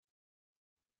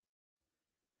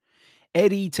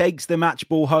Eddie takes the match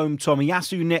ball home.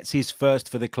 Tomiyasu nets his first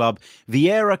for the club.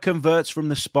 Vieira converts from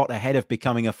the spot ahead of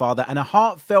becoming a father. And a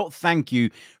heartfelt thank you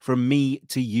from me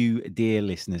to you, dear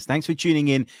listeners. Thanks for tuning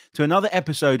in to another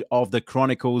episode of the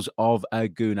Chronicles of a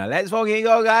Gooner. Let's fucking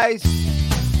go, guys.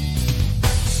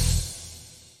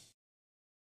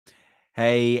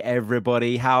 Hey,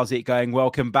 everybody. How's it going?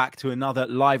 Welcome back to another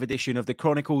live edition of the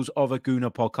Chronicles of a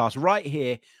Gooner podcast right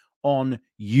here on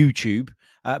YouTube.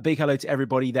 Big hello to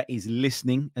everybody that is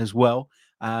listening as well.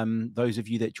 Those of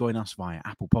you that join us via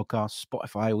Apple Podcasts,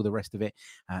 Spotify, all the rest of it.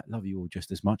 Love you all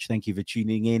just as much. Thank you for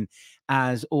tuning in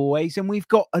as always. And we've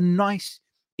got a nice,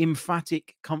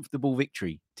 emphatic, comfortable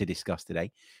victory to discuss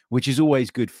today, which is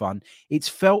always good fun. It's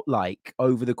felt like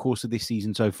over the course of this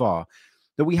season so far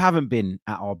that we haven't been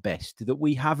at our best, that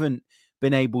we haven't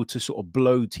been able to sort of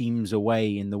blow teams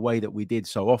away in the way that we did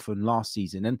so often last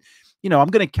season. And, you know, I'm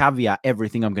going to caveat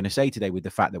everything I'm going to say today with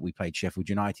the fact that we played Sheffield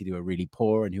United, who are really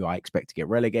poor and who I expect to get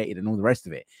relegated and all the rest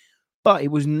of it. But it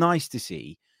was nice to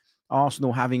see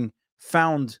Arsenal, having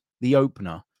found the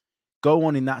opener, go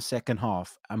on in that second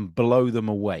half and blow them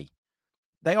away.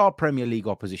 They are Premier League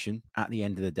opposition at the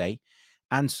end of the day.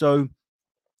 And so,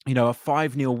 you know, a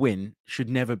 5-0 win should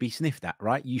never be sniffed at,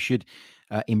 right? You should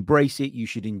embrace it. You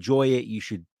should enjoy it. You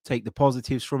should take the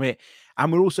positives from it.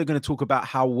 And we're also going to talk about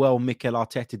how well Mikel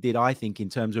Arteta did, I think, in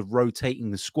terms of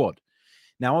rotating the squad.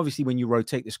 Now, obviously, when you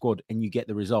rotate the squad and you get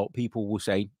the result, people will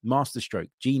say, masterstroke,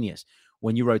 genius.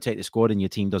 When you rotate the squad and your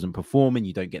team doesn't perform and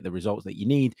you don't get the results that you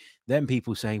need, then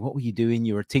people say, what were you doing?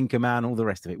 You're a tinker man, all the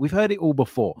rest of it. We've heard it all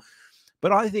before.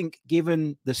 But I think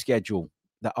given the schedule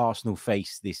that Arsenal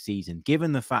face this season,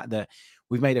 given the fact that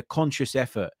we've made a conscious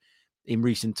effort in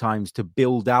recent times to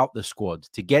build out the squad,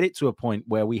 to get it to a point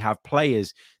where we have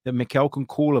players that Mikel can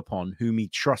call upon, whom he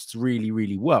trusts really,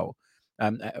 really well,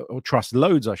 or trusts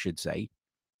loads, I should say,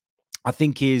 I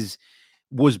think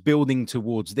was building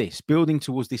towards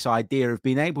this idea of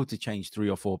being able to change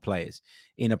 3 or 4 players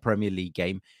in a Premier League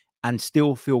game and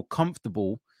still feel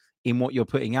comfortable in what you're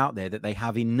putting out there, that they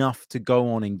have enough to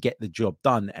go on and get the job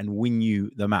done and win you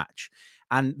the match.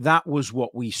 And that was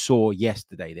what we saw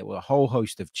yesterday. There were a whole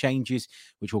host of changes,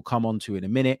 which we'll come on to in a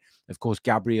minute. Of course,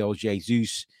 Gabriel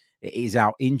Jesus is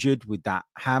out injured with that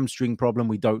hamstring problem.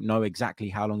 We don't know exactly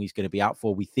how long he's going to be out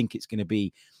for. We think it's going to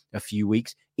be a few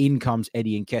weeks. In comes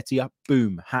Eddie Nketiah.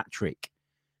 Boom, hat trick.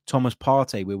 Thomas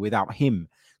Partey, we're without him.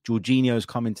 Jorginho's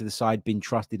come into the side, been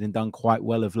trusted and done quite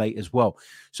well of late as well.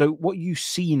 So what you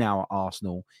see now at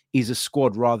Arsenal is a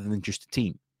squad rather than just a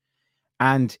team.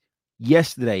 And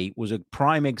yesterday was a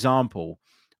prime example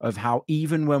of how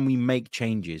even when we make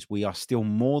changes, we are still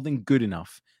more than good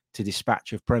enough to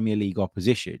dispatch of Premier League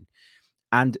opposition.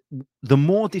 And the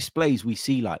more displays we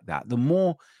see like that, the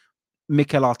more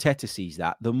Mikel Arteta sees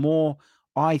that, the more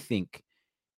I think,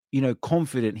 you know,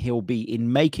 confident he'll be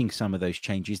in making some of those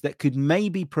changes that could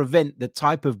maybe prevent the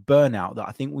type of burnout that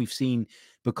I think we've seen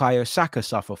Bukayo Saka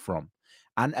suffer from,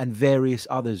 and various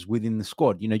others within the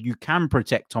squad. You know, you can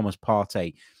protect Thomas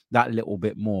Partey that little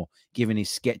bit more, given his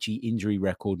sketchy injury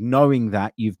record, knowing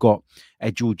that you've got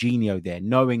a Jorginho there,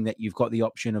 knowing that you've got the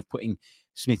option of putting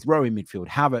Smith Rowe in midfield,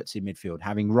 Havertz in midfield,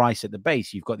 having Rice at the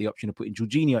base. You've got the option of putting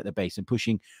Jorginho at the base and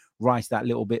pushing Rice that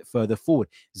little bit further forward.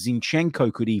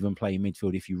 Zinchenko could even play in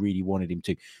midfield if you really wanted him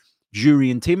to.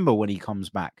 Jurriën Timber, when he comes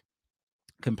back,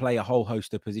 can play a whole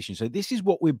host of positions. So this is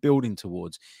what we're building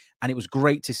towards. And it was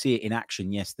great to see it in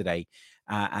action yesterday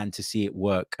and to see it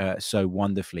work so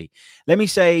wonderfully. Let me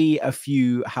say a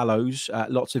few hellos.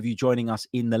 Lots of you joining us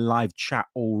in the live chat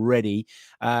already.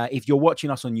 If you're watching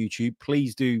us on YouTube,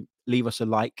 please do leave us a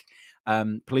like.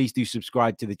 Please do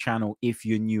subscribe to the channel if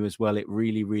you're new as well. It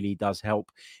really, really does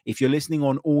help. If you're listening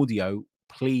on audio,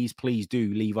 please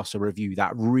do leave us a review.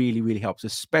 That really, really helps,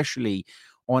 especially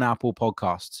on Apple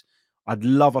Podcasts. I'd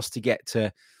love us to get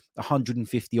to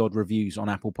 150 odd reviews on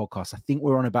Apple Podcasts. I think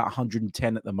we're on about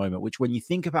 110 at the moment, which when you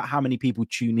think about how many people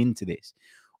tune into this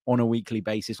on a weekly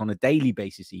basis, on a daily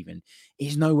basis even,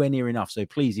 is nowhere near enough. So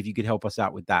please, if you could help us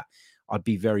out with that, I'd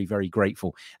be very, very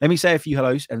grateful. Let me say a few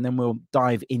hellos and then we'll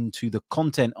dive into the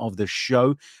content of the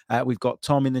show. We've got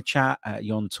Tom in the chat.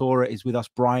 Jon Tora is with us.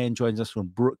 Brian joins us from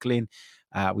Brooklyn.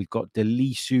 We've got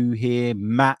Delisu here.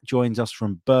 Matt joins us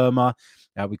from Burma.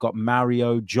 We've got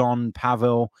Mario, John,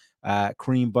 Pavel,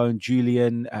 Creambone,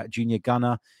 Julian, Junior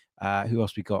Gunner. Who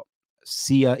else we got?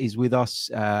 Sia is with us.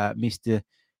 Mr.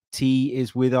 T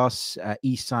is with us.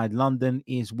 Eastside London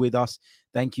is with us.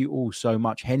 Thank you all so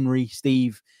much. Henry,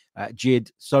 Steve, Jid,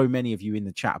 so many of you in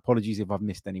the chat. Apologies if I've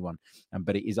missed anyone,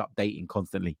 but it is updating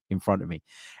constantly in front of me.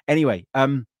 Anyway,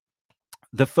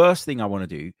 the first thing I want to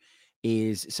do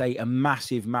is say a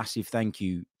massive, massive thank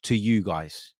you to you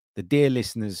guys. the dear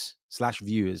listeners /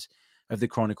 viewers of the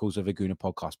Chronicles of a Gooner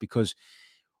podcast, because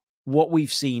what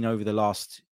we've seen over the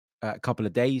last couple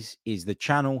of days is the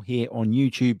channel here on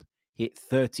YouTube hit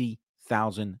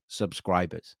 30,000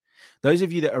 subscribers. Those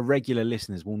of you that are regular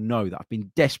listeners will know that I've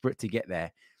been desperate to get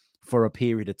there for a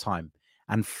period of time.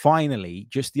 And finally,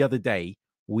 just the other day,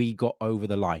 we got over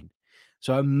the line.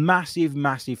 So a massive,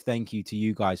 massive thank you to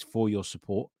you guys for your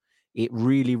support. It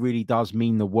really, really does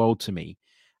mean the world to me.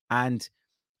 And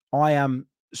I am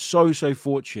so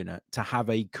fortunate to have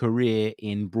a career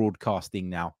in broadcasting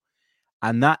now.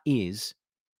 And that is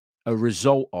a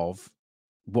result of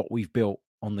what we've built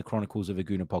on the Chronicles of a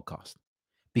Gooner podcast.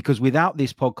 Because without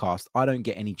this podcast, I don't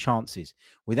get any chances.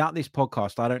 Without this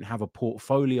podcast, I don't have a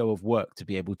portfolio of work to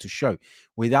be able to show.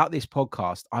 Without this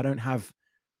podcast, I don't have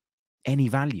any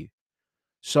value.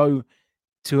 So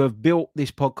to have built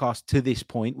this podcast to this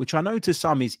point, which I know to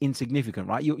some is insignificant,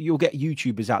 right? You'll get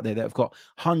YouTubers out there that have got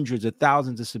hundreds of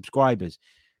thousands of subscribers,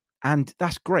 and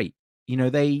that's great. You know,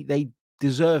 they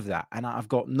deserve that, and I've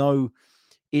got no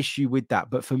issue with that.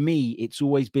 But for me, it's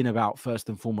always been about, first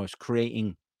and foremost,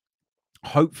 creating,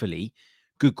 hopefully,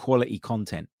 good quality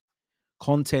content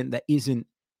that isn't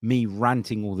me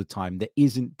ranting all the time, that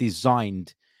isn't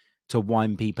designed to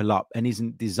wind people up and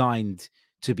isn't designed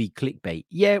to be clickbait.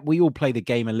 Yeah, we all play the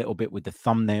game a little bit with the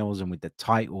thumbnails and with the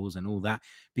titles and all that,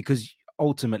 because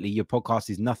ultimately your podcast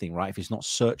is nothing, right, if it's not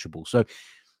searchable. So,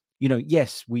 you know,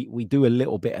 yes, we do a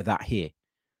little bit of that here.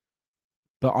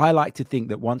 But I like to think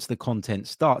that once the content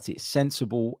starts, it's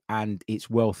sensible and it's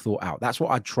well thought out. That's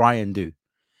what I try and do.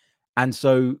 And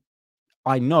so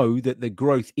I know that the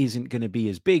growth isn't going to be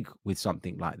as big with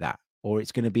something like that, or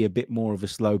it's going to be a bit more of a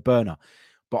slow burner.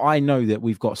 But I know that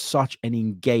we've got such an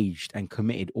engaged and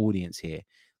committed audience here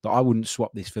that I wouldn't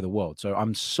swap this for the world. So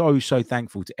I'm so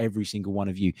thankful to every single one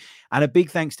of you. And a big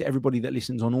thanks to everybody that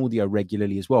listens on audio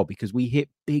regularly as well, because we hit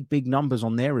big numbers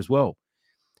on there as well.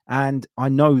 And I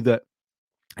know that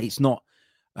it's not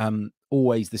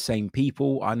always the same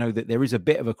people. I know that there is a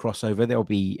bit of a crossover. There'll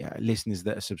be listeners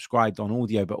that are subscribed on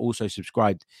audio, but also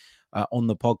subscribed on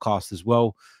the podcast as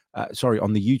well.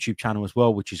 On the YouTube channel as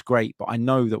well, which is great. But I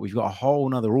know that we've got a whole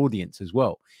nother audience as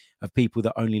well of people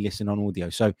that only listen on audio.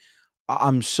 So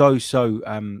I'm so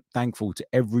thankful to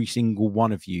every single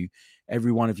one of you,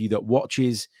 that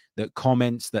watches, that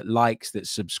comments, that likes, that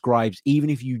subscribes. Even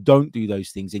if you don't do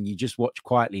those things and you just watch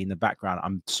quietly in the background,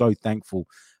 I'm so thankful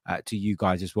to you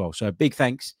guys as well. So a big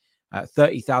thanks.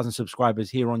 30,000 subscribers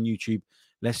here on YouTube.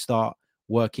 Let's start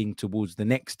working towards the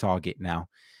next target now,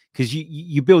 because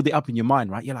you build it up in your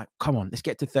mind, right? You're like, come on, let's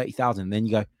get to 30,000. Then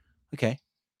you go, okay,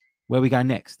 where are we going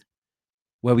next?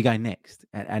 Where are we going next?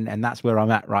 And that's where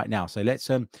I'm at right now. So let's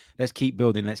keep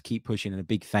building, let's keep pushing. And a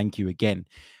big thank you again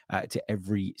to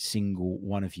every single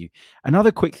one of you.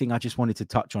 Another quick thing I just wanted to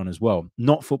touch on as well,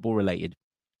 not football related.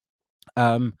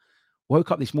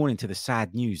 Woke up this morning to the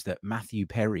sad news that Matthew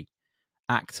Perry,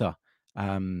 actor,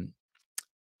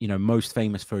 most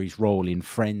famous for his role in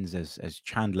Friends as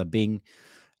Chandler Bing,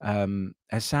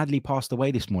 has sadly passed away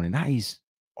this morning. That is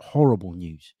horrible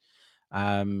news. So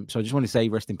I just want to say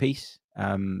rest in peace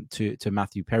to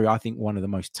Matthew Perry. I think one of the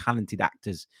most talented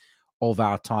actors of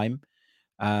our time.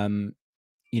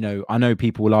 I know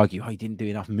people will argue, he didn't do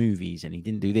enough movies and he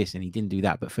didn't do this and he didn't do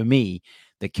that. But for me,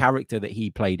 the character that he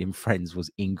played in Friends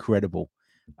was incredible.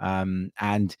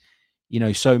 And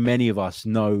so many of us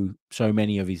know so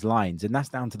many of his lines, and that's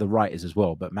down to the writers as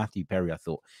well. But Matthew Perry, I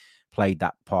thought, played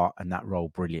that part and that role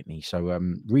brilliantly. So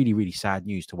really, really sad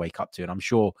news to wake up to. And I'm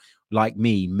sure, like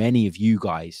me, many of you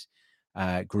guys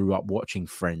grew up watching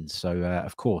Friends. So,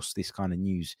 of course, this kind of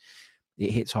news,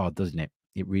 it hits hard, doesn't it?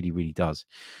 It really, really does.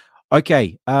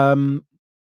 Okay,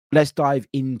 let's dive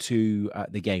into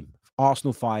the game.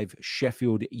 Arsenal 5,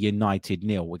 Sheffield United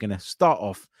 0. We're going to start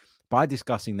off by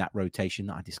discussing that rotation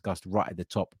that I discussed right at the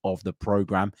top of the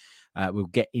program. We'll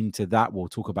get into that. We'll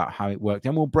talk about how it worked,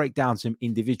 and we'll break down some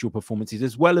individual performances,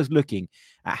 as well as looking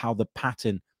at how the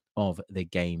pattern of the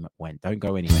game went. Don't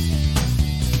go anywhere.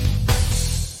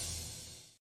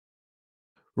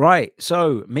 Right,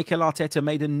 so Mikel Arteta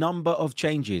made a number of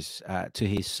changes to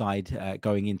his side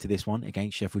going into this one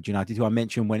against Sheffield United, who I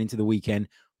mentioned went into the weekend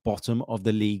bottom of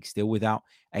the league, still without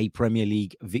a Premier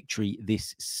League victory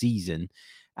this season.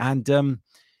 And,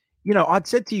 I'd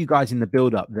said to you guys in the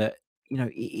build-up that,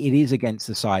 it is against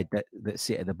the side that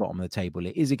sit at the bottom of the table.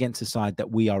 It is against the side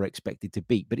that we are expected to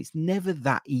beat, but it's never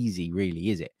that easy, really,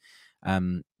 is it?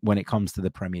 When it comes to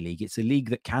the Premier League, it's a league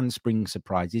that can spring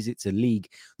surprises. It's a league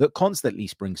that constantly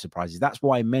springs surprises. That's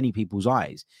why in many people's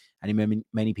eyes and in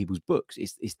many people's books,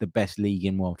 it's the best league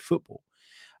in world football.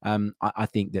 I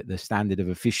think that the standard of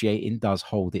officiating does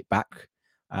hold it back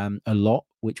a lot,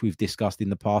 which we've discussed in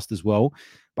the past as well.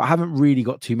 But I haven't really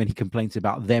got too many complaints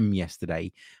about them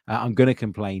yesterday. I'm going to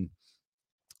complain.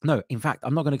 No, in fact,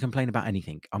 I'm not going to complain about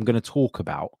anything. I'm going to talk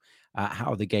about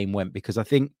how the game went, because I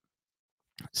think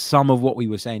some of what we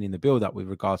were saying in the build-up with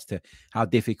regards to how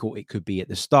difficult it could be at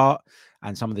the start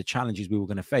and some of the challenges we were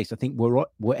going to face, I think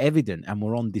were evident and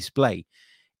were on display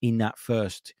in that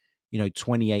first,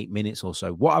 28 minutes or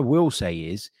so. What I will say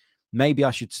is maybe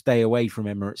I should stay away from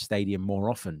Emirates Stadium more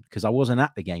often, because I wasn't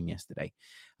at the game yesterday.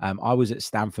 I was at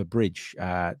Stamford Bridge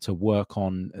to work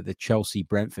on the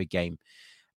Chelsea-Brentford game.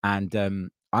 And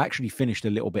I actually finished a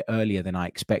little bit earlier than I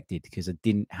expected, because I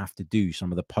didn't have to do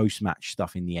some of the post-match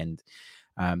stuff in the end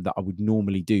that I would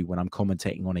normally do when I'm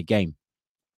commentating on a game.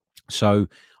 So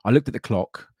I looked at the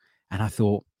clock and I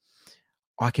thought,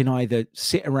 I can either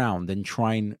sit around and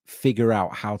try and figure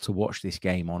out how to watch this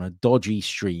game on a dodgy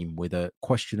stream with a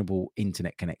questionable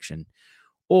internet connection,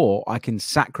 or I can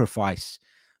sacrifice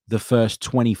the first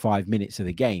 25 minutes of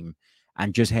the game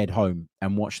and just head home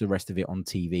and watch the rest of it on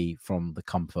TV from the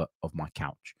comfort of my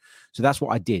couch. So that's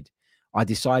what I did. I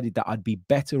decided that I'd be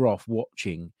better off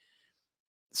watching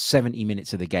 70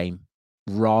 minutes of the game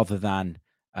rather than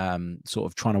sort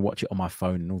of trying to watch it on my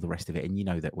phone and all the rest of it. And you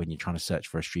know that when you're trying to search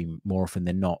for a stream, more often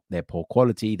than not, they're poor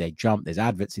quality, they jump, there's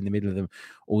adverts in the middle of them,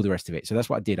 all the rest of it. So that's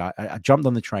what I did. I jumped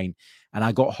on the train and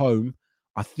I got home,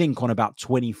 I think, on about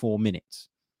 24 minutes,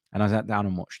 and I sat down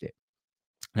and watched it.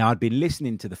 Now, I'd been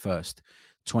listening to the first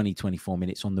 24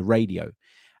 minutes on the radio,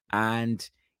 and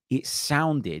it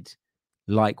sounded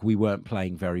like we weren't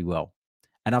playing very well.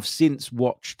 And I've since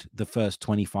watched the first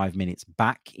 25 minutes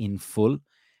back in full,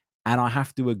 and I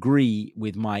have to agree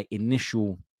with my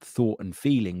initial thought and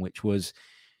feeling, which was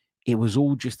it was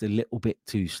all just a little bit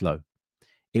too slow.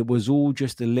 It was all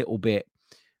just a little bit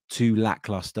too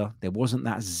lackluster. There wasn't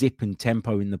that zip and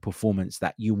tempo in the performance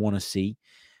that you want to see.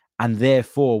 And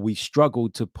therefore, we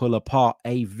struggled to pull apart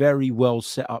a very well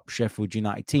set up Sheffield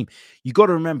United team. You got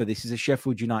to remember, this is a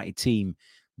Sheffield United team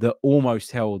that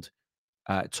almost held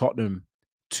Tottenham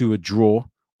to a draw,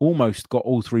 almost got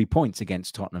all 3 points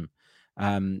against Tottenham,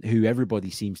 who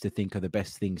everybody seems to think are the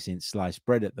best thing since sliced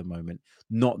bread at the moment.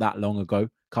 Not that long ago,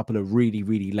 a couple of really,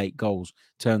 really late goals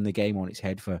turned the game on its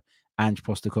head for Ange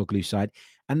Postecoglou's side.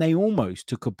 And they almost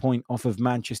took a point off of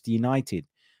Manchester United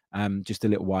just a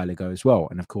little while ago as well.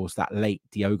 And of course, that late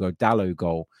Diogo Dalot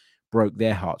goal broke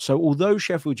their heart. So although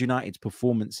Sheffield United's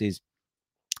performances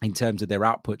in terms of their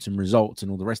outputs and results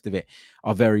and all the rest of it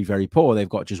are very, very poor, they've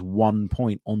got just 1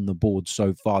 point on the board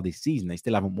so far this season. They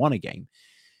still haven't won a game.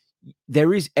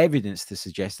 There is evidence to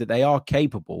suggest that they are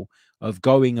capable of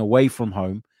going away from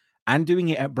home and doing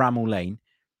it at Bramall Lane,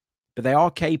 but they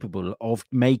are capable of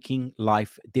making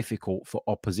life difficult for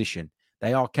opposition.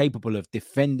 They are capable of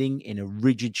defending in a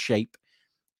rigid shape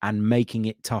and making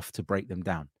it tough to break them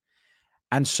down.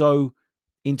 And so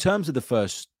in terms of the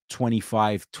first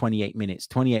 28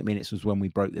 minutes was when we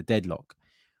broke the deadlock.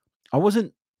 I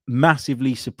wasn't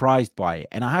massively surprised by it.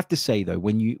 And I have to say, though,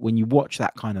 when you watch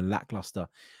that kind of lackluster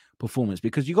performance,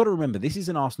 because you got to remember, this is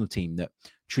an Arsenal team that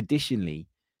traditionally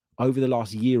over the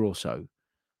last year or so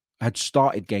had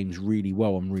started games really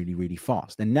well and really, really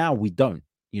fast. And now we don't.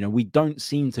 We don't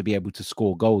seem to be able to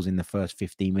score goals in the first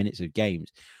 15 minutes of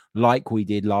games like we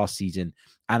did last season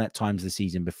and at times the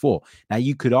season before. Now,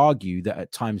 you could argue that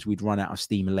at times we'd run out of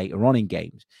steam later on in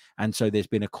games. And so there's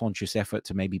been a conscious effort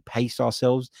to maybe pace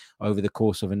ourselves over the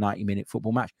course of a 90-minute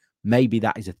football match. Maybe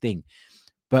that is a thing.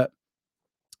 But,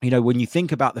 when you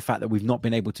think about the fact that we've not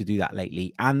been able to do that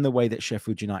lately, and the way that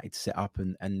Sheffield United set up,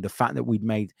 and the fact that we'd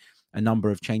made a number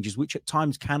of changes, which at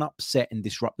times can upset and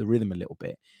disrupt the rhythm a little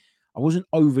bit, I wasn't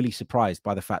overly surprised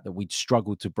by the fact that we'd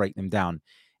struggled to break them down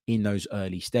in those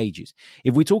early stages.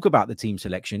 If we talk about the team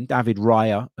selection, David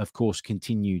Raya, of course,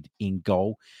 continued in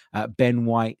goal. Ben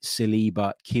White,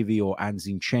 Saliba, Kivior, and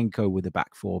Zinchenko were the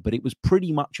back four, but it was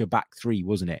pretty much a back three,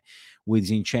 wasn't it? With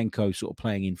Zinchenko sort of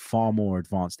playing in far more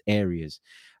advanced areas.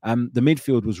 The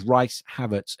midfield was Rice,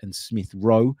 Havertz, and Smith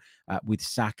Rowe, with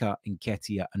Saka,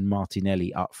 Nketiah, and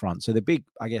Martinelli up front. So the big,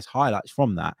 highlights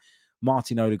from that,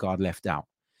 Martin Odegaard left out.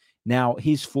 Now,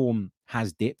 his form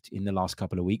has dipped in the last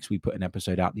couple of weeks. We put an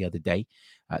episode out the other day,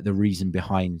 the reason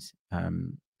behind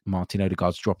Martin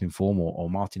Odegaard's drop in form, or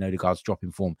Martin Odegaard's drop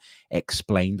in form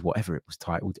explained, whatever it was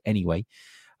titled anyway.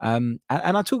 And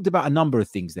I talked about a number of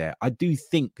things there. I do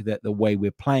think that the way we're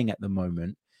playing at the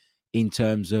moment, in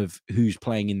terms of who's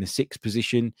playing in the sixth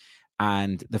position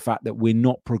and the fact that we're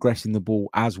not progressing the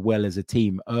ball as well as a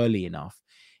team early enough,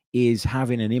 is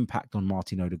having an impact on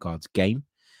Martin Odegaard's game.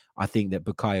 I think that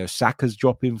Bukayo Saka's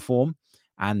drop in form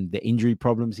and the injury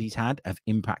problems he's had have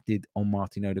impacted on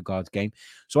Martin Odegaard's game.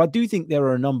 So I do think there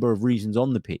are a number of reasons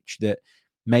on the pitch that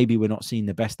maybe we're not seeing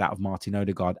the best out of Martin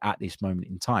Odegaard at this moment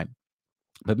in time.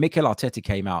 But Mikel Arteta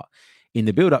came out in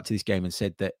the build-up to this game and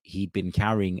said that he'd been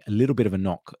carrying a little bit of a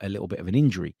knock, a little bit of an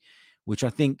injury, which I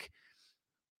think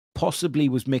possibly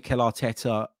was Mikel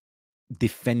Arteta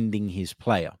defending his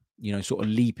player, sort of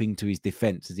leaping to his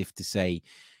defense as if to say,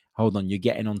 hold on, you're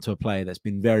getting onto a player that's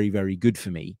been very, very good for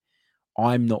me.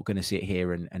 I'm not going to sit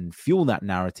here and fuel that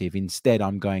narrative. Instead,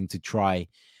 I'm going to try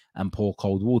and pour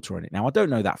cold water on it. Now, I don't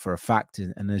know that for a fact.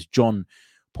 And as John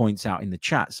points out in the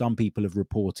chat, some people have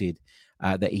reported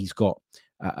that he's got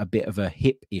a bit of a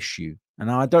hip issue. And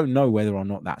I don't know whether or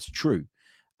not that's true.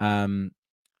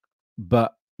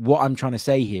 But what I'm trying to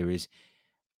say here is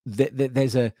that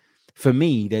there's a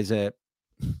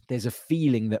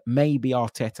feeling that maybe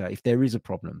Arteta, if there is a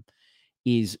problem,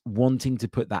 is wanting to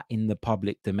put that in the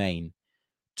public domain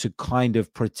to kind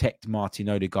of protect Martin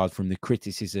Odegaard from the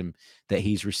criticism that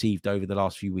he's received over the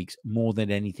last few weeks more than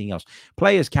anything else.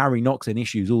 Players carry knocks and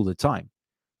issues all the time.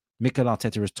 Mikel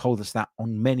Arteta has told us that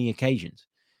on many occasions.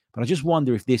 But I just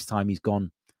wonder if this time he's gone,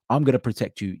 I'm going to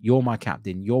protect you. You're my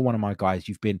captain. You're one of my guys.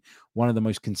 You've been one of the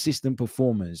most consistent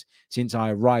performers since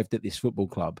I arrived at this football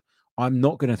club. I'm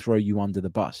not going to throw you under the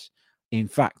bus. In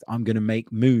fact, I'm going to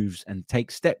make moves and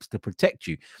take steps to protect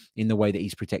you in the way that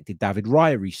he's protected David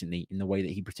Raya recently, in the way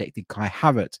that he protected Kai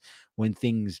Havertz when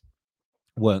things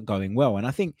weren't going well. And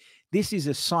I think this is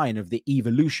a sign of the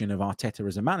evolution of Arteta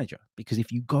as a manager, because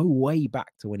if you go way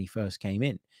back to when he first came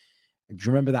in, do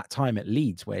you remember that time at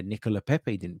Leeds where Nicola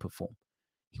Pepe didn't perform?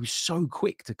 He was so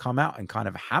quick to come out and kind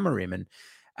of hammer him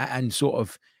and sort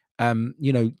of,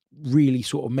 really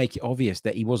sort of make it obvious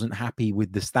that he wasn't happy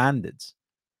with the standards.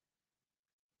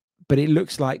 But it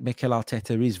looks like Mikel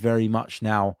Arteta is very much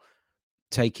now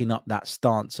taking up that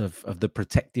stance of the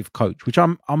protective coach, which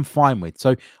I'm fine with.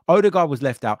 So Odegaard was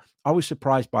left out. I was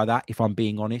surprised by that, if I'm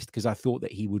being honest, because I thought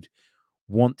that he would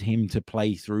want him to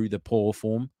play through the poor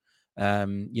form.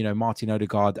 Martin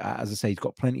Odegaard, as I say, he's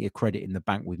got plenty of credit in the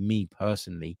bank with me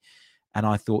personally, and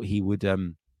I thought he would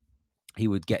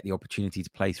get the opportunity to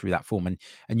play through that form.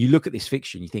 And you look at this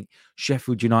fixture and you think,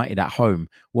 Sheffield United at home,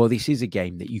 well, this is a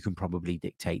game that you can probably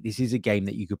dictate. This is a game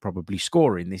that you could probably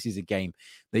score in. This is a game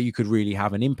that you could really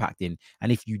have an impact in.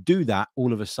 And if you do that,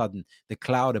 all of a sudden, the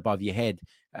cloud above your head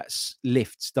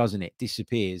lifts, doesn't it?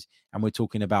 Disappears. And we're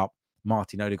talking about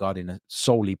Martin Odegaard in a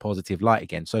solely positive light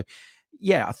again. So,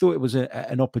 yeah, I thought it was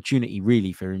an opportunity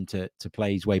really for him to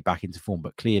play his way back into form.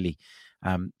 But clearly,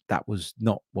 that was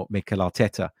not what Mikel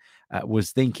Arteta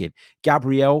was thinking.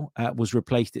 Gabriel was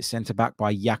replaced at centre-back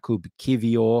by Jakub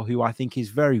Kiwior, who I think is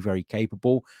very, very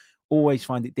capable. Always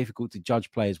find it difficult to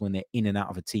judge players when they're in and out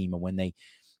of a team and when they,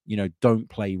 don't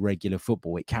play regular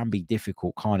football. It can be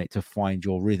difficult, can't it, to find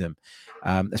your rhythm,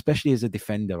 especially as a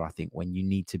defender, I think, when you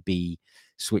need to be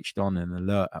switched on and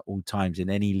alert at all times,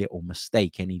 and any little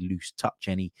mistake, any loose touch,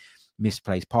 any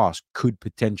misplaced pass could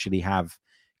potentially have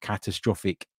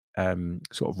catastrophic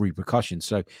sort of repercussions.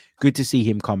 So good to see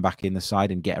him come back in the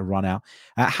side and get a run out.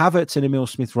 Havertz and Emil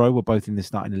Smith-Rowe were both in the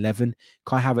starting 11.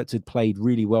 Kai Havertz had played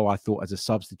really well, I thought, as a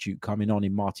substitute coming on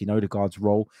in Martin Odegaard's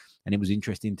role, and it was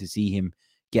interesting to see him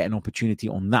get an opportunity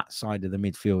on that side of the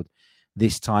midfield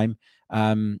this time.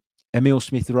 Emil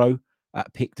Smith-Rowe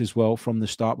picked as well from the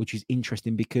start, which is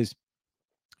interesting because,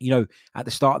 at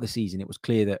the start of the season, it was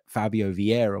clear that Fabio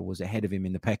Vieira was ahead of him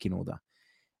in the pecking order.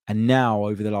 And now,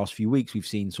 over the last few weeks, we've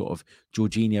seen sort of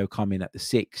Jorginho come in at the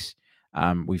 6.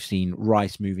 We've seen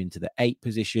Rice move into the 8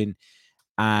 position.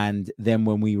 And then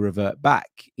when we revert back,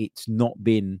 it's not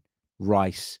been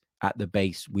Rice at the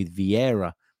base with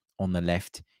Vieira on the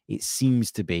left. It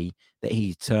seems to be that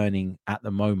he's turning at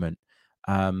the moment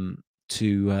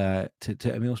to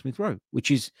Emil Smith-Rowe, which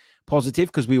is positive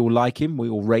because we all like him. We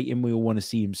all rate him. We all want to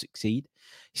see him succeed.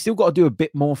 He's still got to do a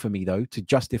bit more for me, though, to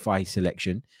justify his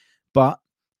selection. But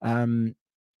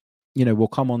we'll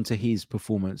come on to his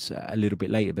performance a little bit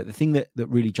later. But the thing that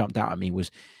really jumped out at me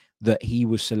was that he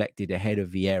was selected ahead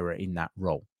of Vieira in that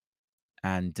role.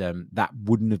 And that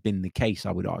wouldn't have been the case,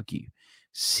 I would argue,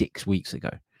 6 weeks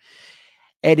ago.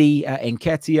 Eddie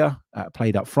Nketiah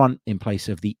played up front in place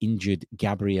of the injured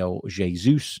Gabriel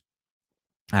Jesus.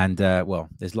 And,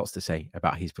 there's lots to say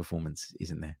about his performance,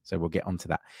 isn't there? So we'll get onto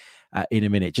that in a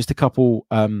minute. Just a couple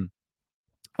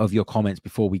of your comments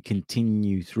before we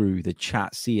continue through the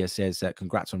chat. Sia says,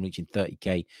 congrats on reaching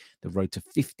 30K. The road to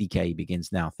 50K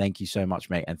begins now. Thank you so much,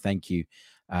 mate. And thank you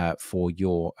for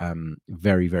your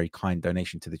very, very kind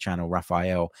donation to the channel.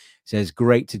 Raphael says,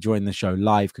 great to join the show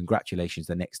live. Congratulations.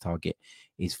 The next target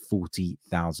is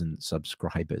 40,000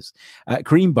 subscribers.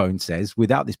 Creambone says,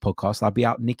 without this podcast, I'd be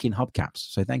out nicking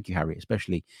hubcaps. So thank you, Harry,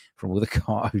 especially from all the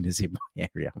car owners in my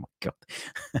area. Oh, my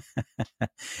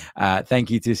God.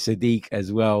 Thank you to Sadiq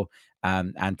as well.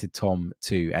 And to Tom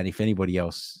too. And if anybody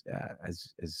else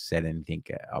has said anything,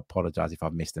 I apologize if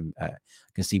I've missed them. I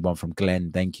can see one from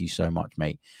Glenn. Thank you so much,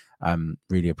 mate.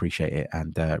 Really appreciate it,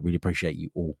 and really appreciate you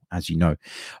all, as you know.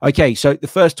 Okay, so the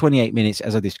first 28 minutes,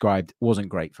 as I described, wasn't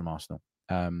great from Arsenal.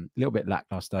 A little bit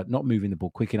lackluster, not moving the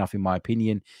ball quick enough, in my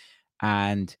opinion.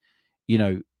 And, you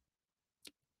know,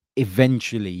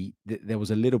 eventually there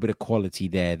was a little bit of quality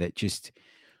there that just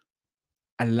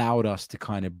allowed us to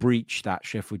kind of breach that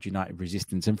Sheffield United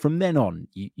resistance. And from then on,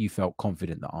 you felt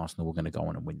confident that Arsenal were going to go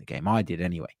on and win the game. I did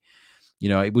anyway. You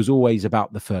know, it was always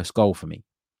about the first goal for me.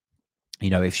 You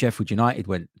know, if Sheffield United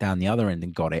went down the other end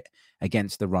and got it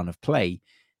against the run of play,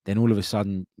 then all of a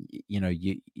sudden, you know,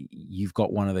 you've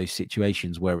got one of those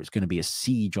situations where it's going to be a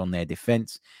siege on their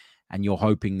defense, and you're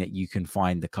hoping that you can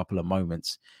find a couple of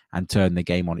moments and turn the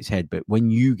game on its head. But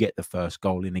when you get the first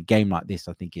goal in a game like this,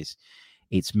 I think it's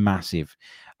massive.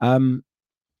 I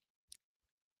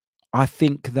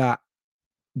think that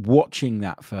watching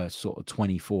that first sort of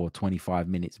 24, 25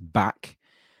 minutes back,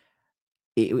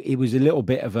 it was a little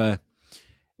bit of a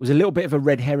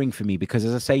red herring for me, because,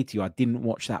 as I say to you, I didn't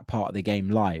watch that part of the game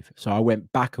live. So I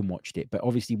went back and watched it. But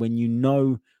obviously, when you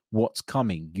know what's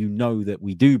coming, you know that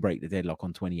we do break the deadlock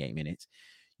on 28 minutes.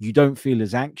 You don't feel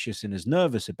as anxious and as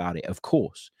nervous about it, of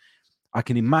course. I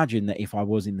can imagine that if I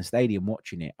was in the stadium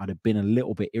watching it, I'd have been a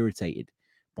little bit irritated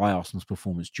by Arsenal's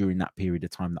performance during that period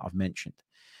of time that I've mentioned.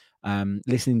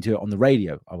 Listening to it on the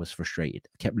radio, I was frustrated.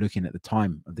 I kept looking at the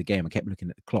time of the game. I kept looking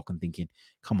at the clock and thinking,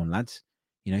 come on, lads,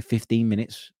 15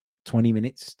 minutes, 20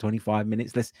 minutes, 25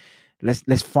 minutes.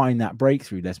 Let's find that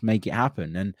breakthrough. Let's make it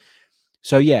happen. And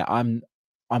so, yeah, I'm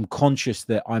conscious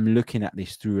that I'm looking at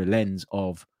this through a lens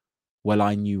of, well,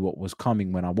 I knew what was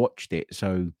coming when I watched it.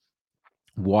 So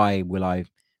why would I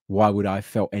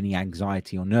felt any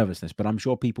anxiety or nervousness? But I'm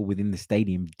sure people within the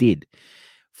stadium did.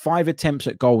 5 attempts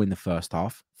at goal in the first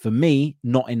half. For me,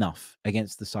 not enough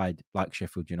against the side like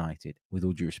Sheffield United, with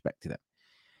all due respect to them.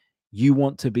 You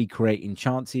want to be creating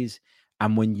chances.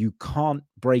 And when you can't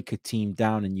break a team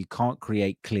down and you can't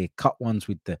create clear-cut ones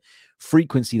with the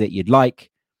frequency that you'd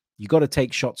like, you got to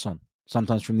take shots on,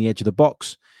 sometimes from the edge of the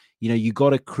box. You got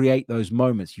to create those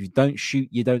moments. You don't shoot,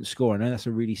 you don't score. I know that's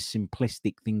a really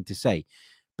simplistic thing to say,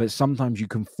 but sometimes you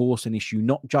can force an issue,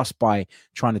 not just by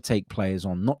trying to take players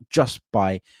on, not just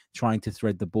by trying to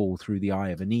thread the ball through the eye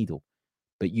of a needle,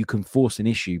 but you can force an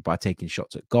issue by taking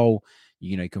shots at goal.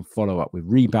 You can follow up with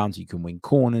rebounds. You can win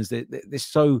corners. There's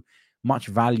so much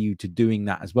value to doing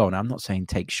that as well. Now, I'm not saying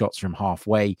take shots from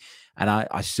halfway, and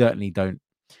I certainly don't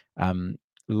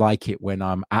like it when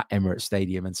I'm at Emirates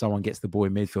Stadium and someone gets the ball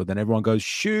in midfield and everyone goes,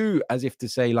 shoot, as if to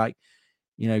say, like,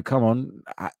 come on,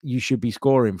 you should be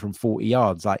scoring from 40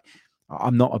 yards. Like,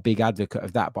 I'm not a big advocate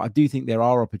of that, but I do think there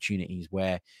are opportunities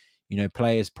where,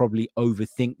 players probably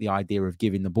overthink the idea of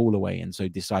giving the ball away and so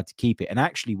decide to keep it. And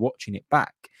actually watching it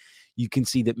back, you can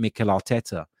see that Mikel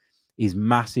Arteta is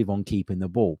massive on keeping the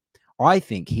ball. I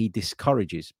think he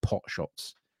discourages pot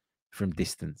shots from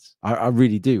distance. I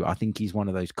really do. I think he's one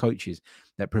of those coaches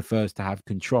that prefers to have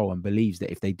control and believes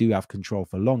that if they do have control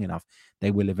for long enough,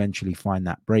 they will eventually find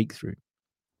that breakthrough.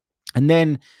 And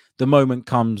then the moment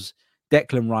comes,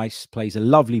 Declan Rice plays a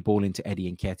lovely ball into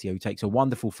Eddie Nketiah, who takes a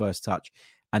wonderful first touch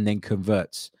and then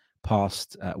converts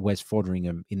past Wes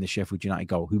Foderingham in the Sheffield United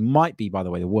goal, who might be, by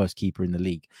the way, the worst keeper in the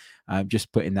league.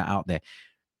 Just putting that out there.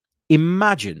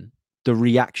 Imagine the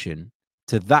reaction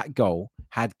to that goal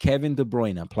had Kevin De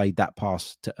Bruyne played that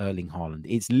pass to Erling Haaland.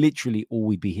 It's literally all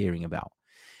we'd be hearing about.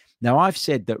 Now, I've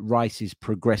said that Rice's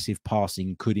progressive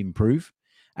passing could improve,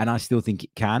 and I still think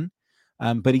it can.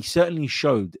 But he certainly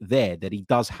showed there that he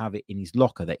does have it in his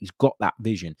locker, that he's got that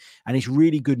vision. And it's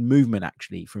really good movement,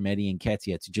 actually, from Eddie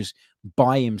Nketiah to just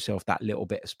buy himself that little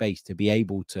bit of space to be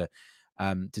able to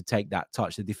take that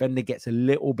touch. The defender gets a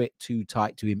little bit too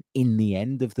tight to him in the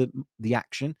end of the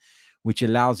action, which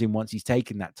allows him, once he's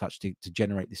taken that touch, to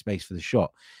generate the space for the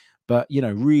shot. But,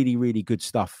 really, really good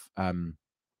stuff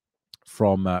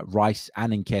from Rice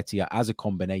and Nketiah as a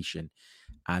combination.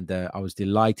 And I was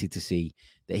delighted to see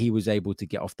that he was able to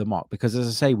get off the mark. Because, as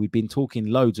I say, we've been talking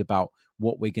loads about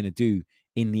what we're going to do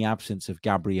in the absence of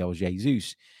Gabriel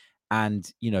Jesus. And,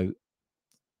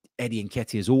 Eddie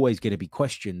Nketiah is always going to be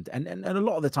questioned. And a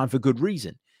lot of the time for good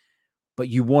reason. But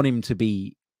you want him to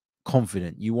be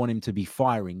confident. You want him to be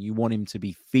firing. You want him to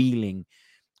be feeling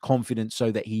confident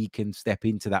so that he can step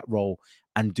into that role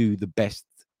and do the best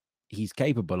he's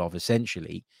capable of,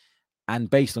 essentially. And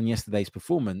based on yesterday's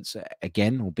performance,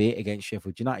 again, albeit against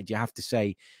Sheffield United, you have to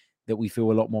say that we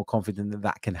feel a lot more confident that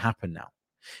that can happen now.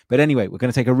 But anyway, we're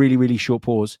going to take a really, really short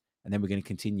pause, and then we're going to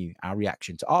continue our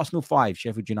reaction to Arsenal 5,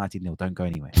 Sheffield United 0. Don't go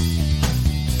anywhere.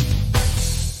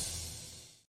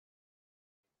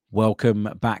 Welcome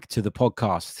back to the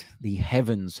podcast. The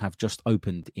heavens have just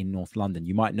opened in North London.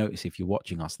 You might notice if you're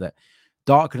watching us that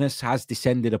darkness has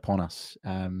descended upon us.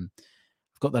 I've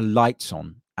got the lights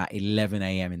on at 11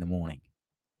 a.m. in the morning.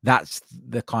 That's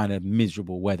the kind of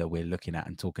miserable weather we're looking at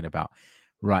and talking about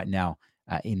right now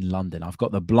in London. I've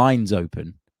got the blinds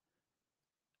open,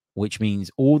 which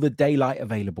means all the daylight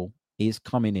available is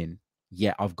coming in,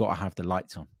 yet I've got to have the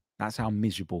lights on. That's how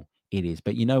miserable it is.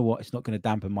 But you know what? It's not going to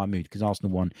dampen my mood because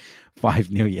Arsenal won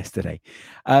 5-0 yesterday.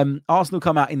 Arsenal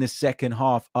come out in the second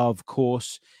half, of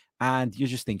course, and you're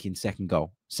just thinking second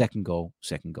goal.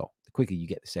 The quicker you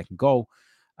get the second goal,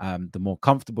 the more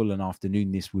comfortable an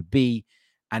afternoon this would be.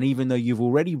 And even though you've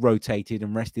already rotated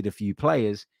and rested a few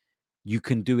players, you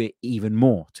can do it even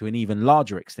more to an even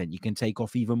larger extent. You can take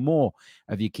off even more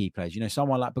of your key players. You know,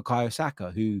 someone like Bukayo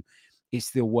Saka, who is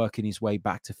still working his way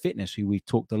back to fitness, who we've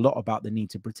talked a lot about the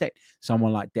need to protect.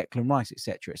 Someone like Declan Rice,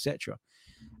 etc., etc.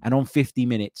 And on 50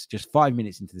 minutes, just 5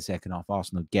 minutes into the second half,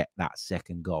 Arsenal get that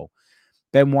second goal.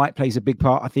 Ben White plays a big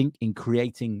part, I think, in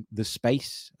creating the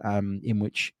space in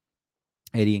which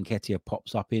Eddie Nketiah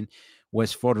pops up in.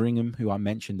 Wes Foderingham, who I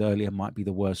mentioned earlier, might be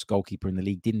the worst goalkeeper in the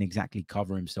league, didn't exactly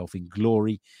cover himself in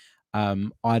glory.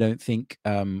 I don't think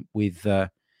with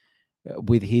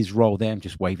his role there, I'm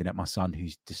just waving at my son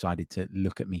who's decided to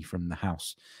look at me from the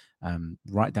house.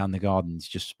 Right down the garden, he's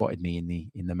just spotted me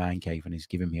in the man cave and he's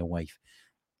giving me a wave.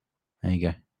 There you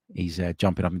go. He's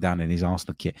jumping up and down in his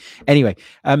Arsenal kit. Anyway,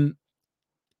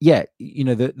 yeah, you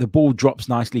know, the ball drops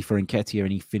nicely for Nketiah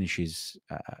and he finishes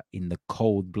in the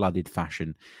cold-blooded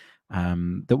fashion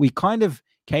that we kind of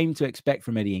came to expect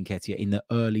from Eddie Nketiah in the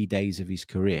early days of his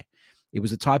career. It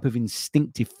was a type of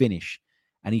instinctive finish,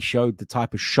 and he showed the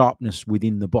type of sharpness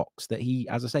within the box that he,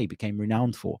 as I say, became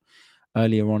renowned for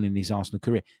earlier on in his Arsenal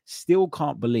career. Still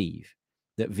can't believe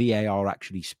that VAR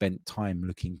actually spent time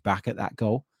looking back at that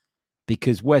goal,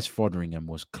 because Wes Foderingham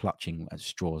was clutching at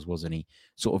straws, wasn't he?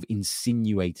 Sort of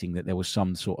insinuating that there was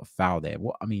some sort of foul there.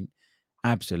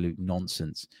 Absolute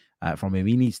nonsense from him.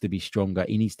 He needs to be stronger.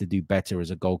 He needs to do better as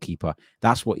a goalkeeper.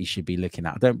 That's what he should be looking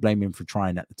at. I don't blame him for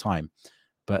trying at the time,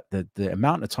 but the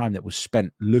amount of time that was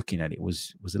spent looking at it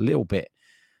was a little bit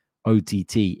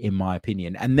OTT, in my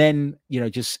opinion. And then, you know,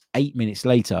 just 8 minutes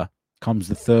later comes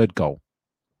the third goal.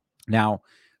 Now,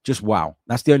 just wow.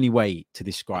 That's the only way to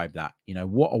describe that. You know,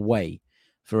 what a way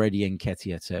for Eddie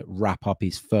Nketiah to wrap up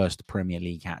his first Premier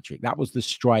League hat-trick. That was the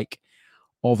strike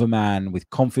of a man with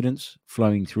confidence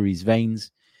flowing through his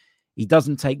veins. He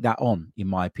doesn't take that on, in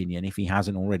my opinion, if he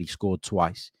hasn't already scored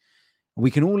twice.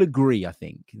 We can all agree, I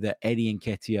think, that Eddie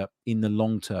Nketiah in the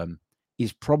long term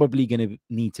is probably going to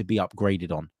need to be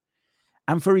upgraded on.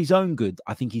 And for his own good,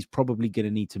 I think he's probably going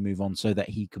to need to move on so that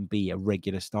he can be a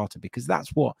regular starter, because that's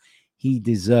what he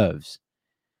deserves.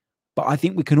 But I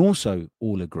think we can also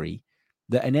all agree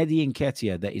that an Eddie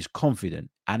Nketiah that is confident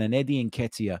and an Eddie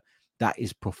Nketiah that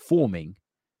is performing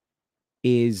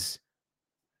is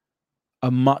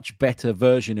a much better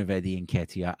version of Eddie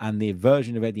Nketiah, and the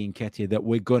version of Eddie Nketiah that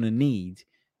we're going to need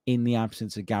in the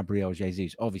absence of Gabriel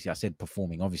Jesus. Obviously, I said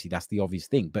performing. Obviously, that's the obvious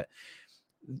thing. But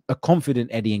a confident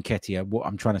Eddie Nketiah, what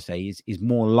I'm trying to say is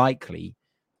more likely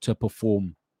to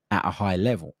perform at a high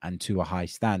level and to a high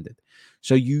standard.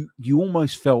 So you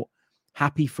almost felt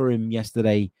happy for him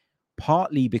yesterday,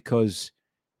 partly because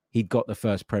he'd got the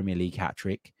first Premier League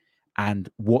hat-trick and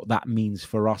what that means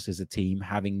for us as a team,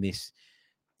 having this,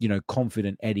 you know,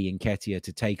 confident Eddie Nketiah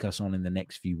to take us on in the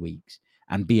next few weeks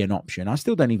and be an option. I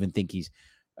still don't even think he's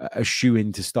a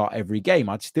shoe-in to start every game.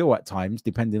 I'd still at times,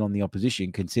 depending on the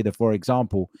opposition, consider, for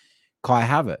example, Kai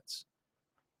Havertz.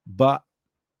 But,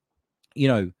 you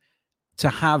know, to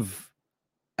have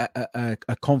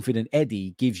a confident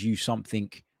Eddie gives you something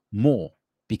more,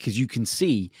 because you can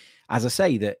see, as I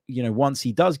say, that, you know, once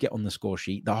he does get on the score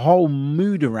sheet, the whole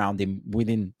mood around him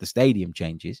within the stadium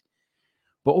changes.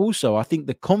 But also, I think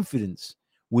the confidence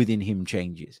within him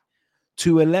changes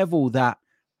to a level that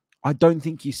I don't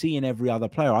think you see in every other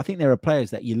player. I think there are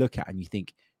players that you look at and you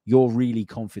think you're really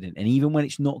confident. And even when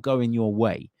it's not going your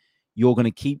way, you're going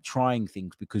to keep trying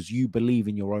things because you believe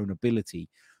in your own ability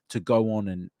to go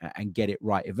on and get it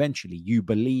right eventually. You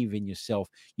believe in yourself.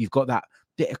 You've got that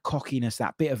bit of cockiness,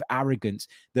 that bit of arrogance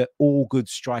that all good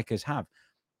strikers have.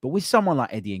 But with someone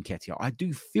like Eddie Nketiah, I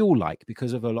do feel like,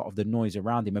 because of a lot of the noise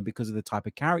around him and because of the type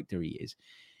of character he is,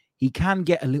 he can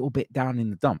get a little bit down in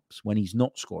the dumps when he's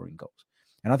not scoring goals.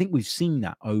 And I think we've seen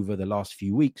that over the last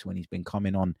few weeks when he's been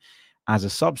coming on as a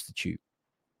substitute.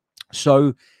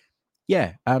 So,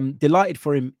 yeah, delighted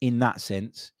for him in that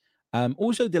sense.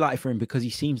 Also delighted for him because he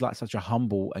seems like such a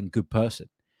humble and good person.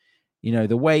 You know,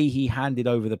 the way he handed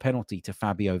over the penalty to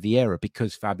Fabio Vieira,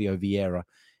 because Fabio Vieira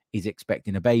is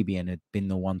expecting a baby and had been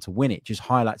the one to win it, just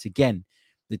highlights again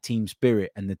the team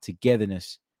spirit and the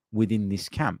togetherness within this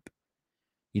camp.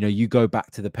 You know, you go back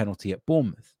to the penalty at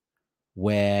Bournemouth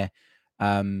where,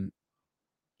 you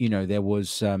know, there was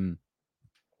some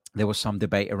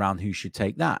debate around who should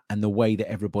take that, and the way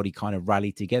that everybody kind of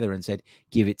rallied together and said,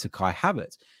 give it to Kai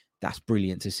Havertz. That's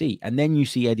brilliant to see. And then you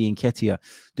see Eddie Nketiah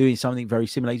doing something very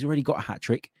similar. He's already got a hat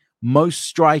trick. Most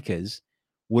strikers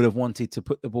would have wanted to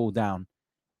put the ball down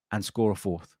and score a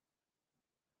fourth,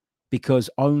 because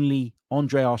only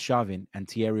Andre Arshavin and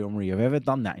Thierry Henry have ever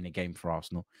done that in a game for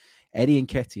Arsenal. Eddie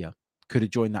Nketiah could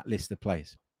have joined that list of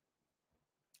players.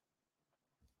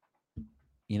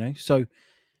 You know, so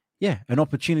yeah, an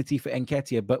opportunity for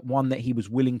Nketiah, but one that he was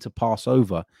willing to pass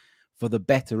over for the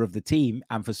better of the team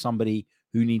and for somebody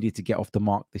who needed to get off the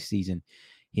mark this season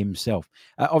himself.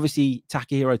 Obviously,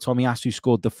 Takahiro Tomiyasu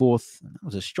scored the fourth. That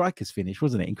was a striker's finish,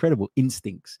 wasn't it? Incredible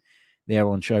instincts there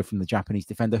on show from the Japanese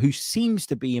defender, who seems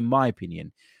to be, in my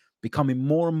opinion, becoming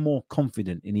more and more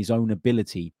confident in his own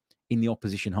ability in the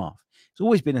opposition half. He's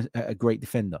always been a great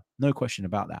defender, no question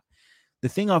about that. The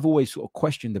thing I've always sort of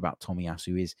questioned about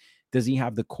Tomiyasu is, does he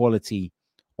have the quality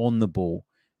on the ball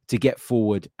to get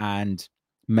forward and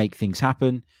make things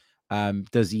happen?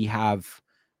 Does he have,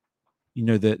 you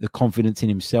know, the confidence in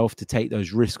himself to take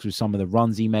those risks with some of the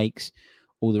runs he makes,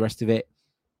 all the rest of it?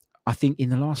 I think in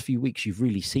the last few weeks, you've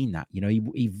really seen that. You know,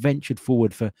 he ventured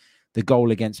forward for the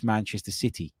goal against Manchester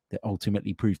City that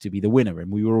ultimately proved to be the winner.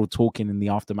 And we were all talking in the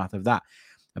aftermath of that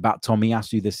about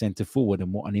Tomiyasu, the centre forward,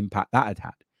 and what an impact that had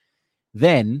had.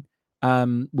 Then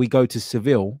we go to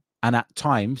Seville, and at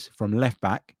times from left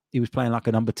back, he was playing like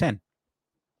a number 10.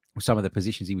 Some of the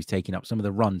positions he was taking up, some of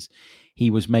the runs he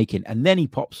was making. And then he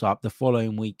pops up the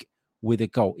following week with a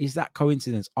goal. Is that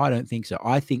coincidence? I don't think so.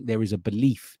 I think there is a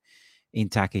belief in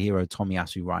Takahiro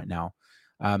Tomiyasu right now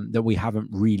that we haven't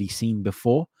really seen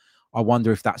before. I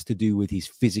wonder if that's to do with his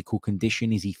physical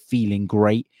condition. Is he feeling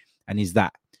great? And is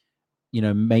that, you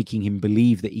know, making him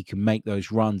believe that he can make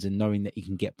those runs and knowing that he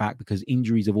can get back? Because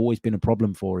injuries have always been a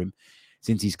problem for him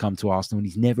since he's come to Arsenal, and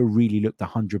he's never really looked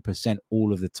 100%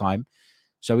 all of the time.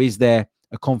 So is there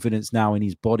a confidence now in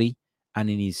his body and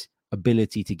in his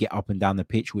ability to get up and down the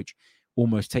pitch, which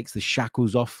almost takes the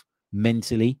shackles off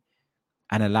mentally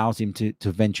and allows him to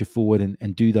venture forward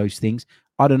and do those things?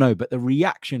 I don't know, but the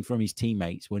reaction from his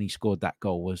teammates when he scored that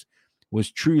goal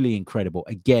was truly incredible.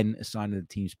 Again, a sign of the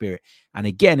team spirit. And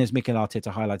again, as Mikel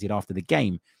Arteta highlighted after the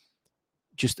game,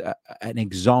 just an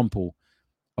example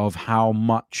of how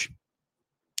much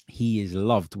he is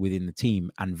loved within the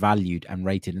team and valued and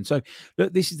rated. And so,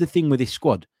 look, this is the thing with this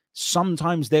squad.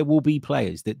 Sometimes there will be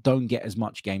players that don't get as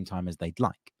much game time as they'd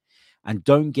like and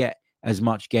don't get as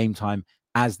much game time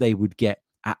as they would get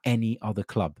at any other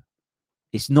club.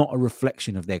 It's not a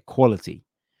reflection of their quality.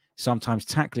 Sometimes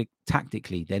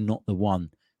tactically, they're not the one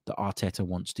that Arteta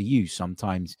wants to use.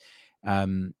 Sometimes,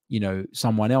 you know,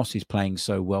 someone else is playing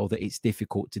so well that it's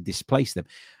difficult to displace them.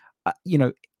 You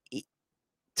know,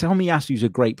 Tomiyasu's a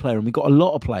great player, and we've got a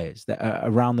lot of players that are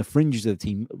around the fringes of the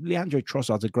team. Leandro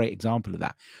Trossard's a great example of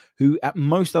that, who at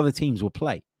most other teams will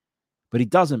play, but he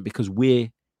doesn't because we're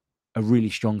a really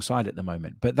strong side at the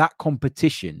moment. But that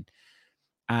competition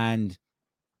and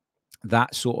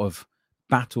that sort of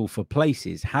battle for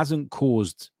places hasn't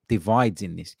caused divides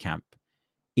in this camp.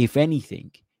 If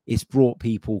anything, it's brought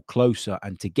people closer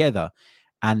and together.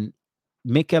 And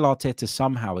Mikel Arteta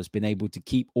somehow has been able to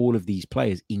keep all of these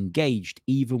players engaged,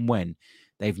 even when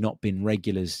they've not been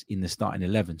regulars in the starting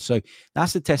 11. So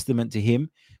that's a testament to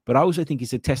him. But I also think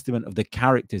it's a testament of the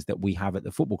characters that we have at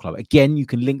the football club. Again, you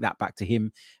can link that back to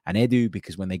him and Edu,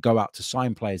 because when they go out to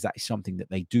sign players, that is something that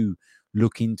they do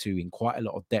look into in quite a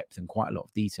lot of depth and quite a lot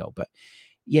of detail. But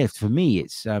yeah, for me,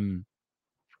 it's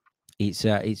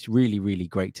really, really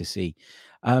great to see.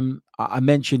 I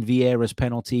mentioned Vieira's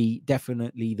penalty,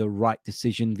 definitely the right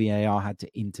decision. VAR had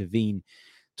to intervene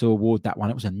to award that one.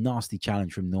 It was a nasty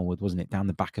challenge from Norwood, wasn't it? Down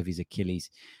the back of his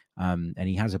Achilles. And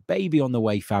he has a baby on the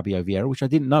way, Fabio Vieira, which I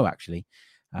didn't know, actually.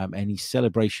 And his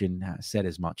celebration said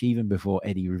as much. Even before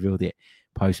Eddie revealed it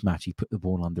post-match, he put the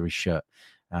ball under his shirt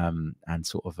and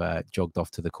sort of jogged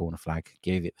off to the corner flag,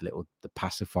 gave it the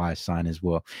pacifier sign as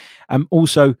well.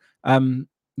 Also,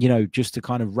 just to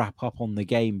kind of wrap up on the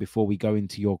game before we go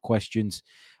into your questions,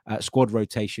 squad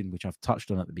rotation, which I've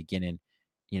touched on at the beginning,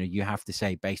 you have to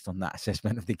say, based on that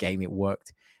assessment of the game, it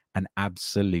worked an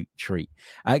absolute treat.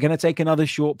 Going to take another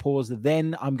short pause.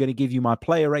 Then I'm going to give you my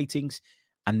player ratings,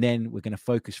 and then we're going to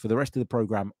focus for the rest of the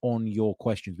program on your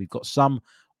questions. We've got some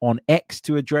on X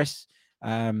to address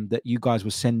that you guys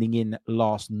were sending in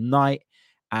last night,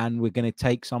 and we're going to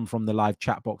take some from the live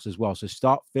chat box as well. So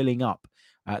start filling up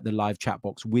the live chat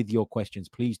box with your questions.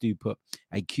 Please do put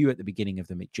a Q at the beginning of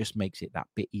them. It just makes it that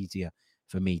bit easier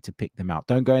for me to pick them out.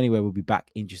 Don't go anywhere. We'll be back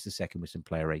in just a second with some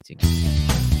player ratings.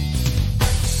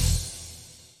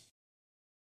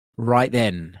 Right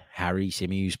then, Harry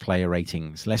Symeou's player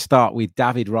ratings. Let's start with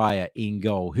David Raya in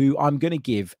goal, who I'm going to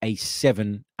give a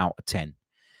 7 out of 10.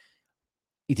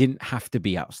 He didn't have to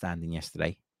be outstanding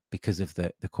yesterday because of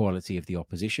the quality of the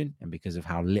opposition and because of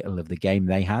how little of the game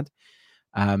they had.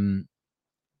 And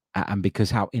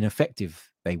because how ineffective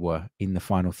they were in the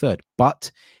final third.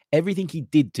 But everything he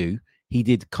did do, he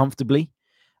did comfortably.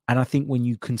 And I think when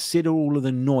you consider all of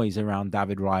the noise around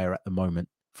David Raya at the moment,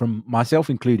 from myself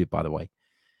included, by the way,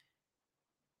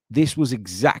 this was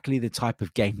exactly the type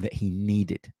of game that he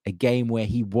needed. A game where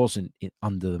he wasn't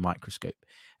under the microscope.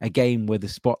 A game where the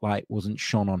spotlight wasn't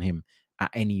shone on him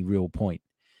at any real point.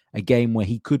 A game where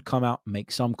he could come out and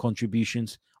make some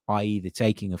contributions, i.e. the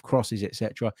taking of crosses,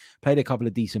 etc. Played a couple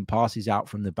of decent passes out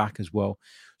from the back as well.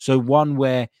 So one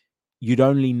where you'd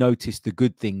only notice the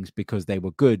good things because they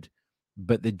were good,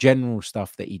 but the general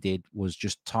stuff that he did was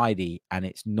just tidy, and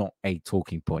it's not a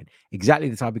talking point. Exactly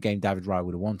the type of game David Raya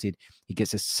would have wanted. He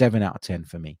gets a 7 out of 10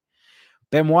 for me.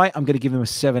 Ben White, I'm going to give him a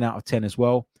 7 out of 10 as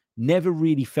well. Never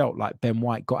really felt like Ben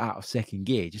White got out of second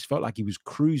gear. Just felt like he was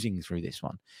cruising through this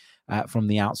one from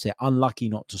the outset. Unlucky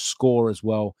not to score as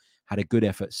well. Had a good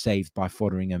effort saved by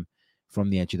Fotheringham from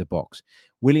the edge of the box.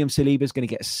 William Saliba is going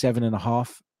to get a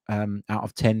 7.5 out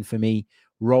of 10 for me.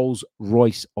 Rolls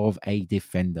Royce of a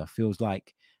defender. Feels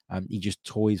like he just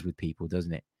toys with people,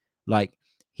 doesn't it? Like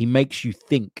he makes you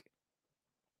think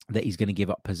that he's going to give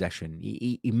up possession.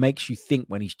 He makes you think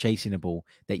when he's chasing a ball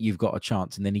that you've got a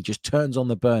chance, and then he just turns on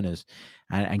the burners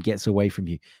and gets away from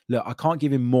you. Look, I can't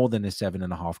give him more than a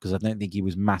 7.5 because I don't think he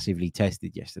was massively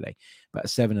tested yesterday, but a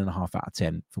 7.5 out of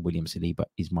 10 for William Saliba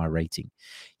is my rating.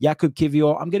 Jakub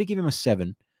Kiwior, I'm going to give him a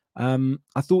 7.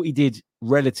 I thought he did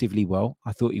relatively well.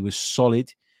 I thought he was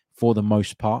solid for the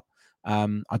most part.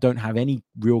 I don't have any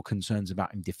real concerns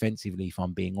about him defensively, if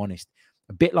I'm being honest.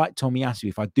 A bit like Tomiyasu,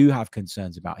 if I do have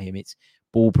concerns about him, it's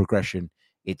ball progression.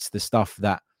 It's the stuff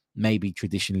that maybe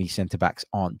traditionally centre-backs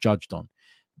aren't judged on.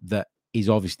 That is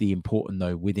obviously important,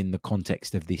 though, within the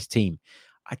context of this team.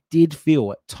 I did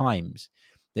feel at times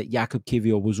that Jakub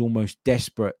Kiwior was almost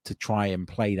desperate to try and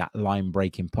play that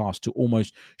line-breaking pass to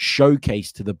almost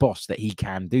showcase to the boss that he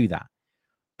can do that.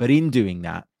 But in doing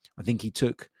that, I think he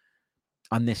took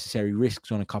unnecessary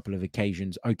risks on a couple of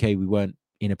occasions. Okay, we weren't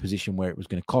in a position where it was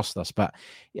going to cost us, but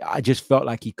I just felt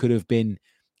like he could have been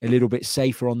a little bit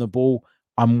safer on the ball.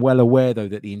 I'm well aware, though,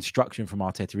 that the instruction from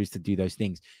Arteta is to do those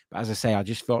things. But as I say, I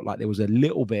just felt like there was a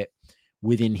little bit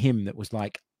within him that was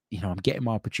like, I'm getting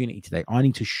my opportunity today. I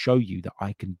need to show you that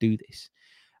I can do this.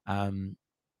 And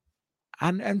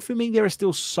for me, there are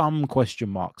still some question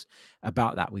marks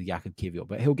about that with Jakub Kiwior,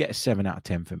 but he'll get a 7 out of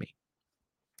 10 for me.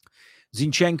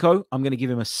 Zinchenko, I'm going to give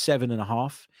him a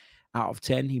 7.5 out of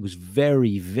 10. He was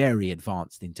very, very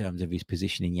advanced in terms of his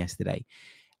positioning yesterday.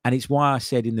 And it's why I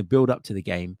said in the build-up to the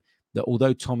game that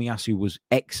although Tomiyasu was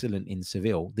excellent in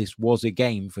Seville, this was a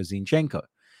game for Zinchenko.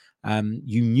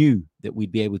 You knew that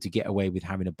we'd be able to get away with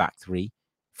having a back three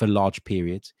for large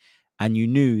periods. And you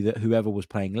knew that whoever was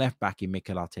playing left back in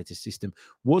Mikel Arteta's system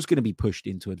was going to be pushed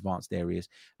into advanced areas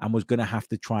and was going to have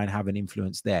to try and have an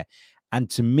influence there. And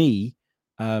to me,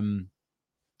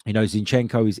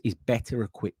 Zinchenko is better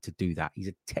equipped to do that. He's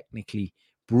a technically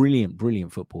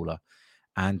brilliant footballer.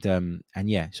 And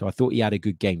yeah, so I thought he had a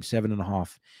good game,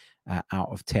 7.5 out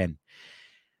of 10.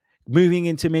 Moving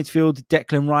into midfield,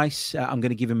 Declan Rice, I'm going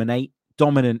to give him an 8.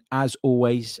 Dominant as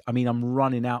always. I mean, I'm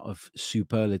running out of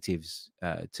superlatives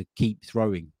to keep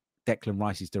throwing Declan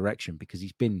Rice's direction because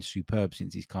he's been superb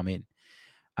since he's come in.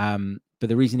 But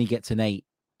the reason he gets an 8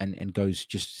 and goes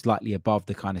just slightly above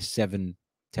the kind of 7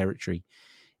 territory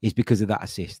is because of that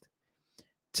assist.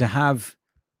 To have,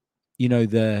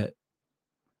 the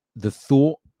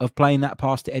thought of playing that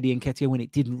pass to Eddie Nketiah when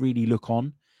it didn't really look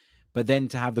on, but then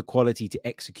to have the quality to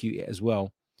execute it as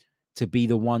well, to be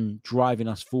the one driving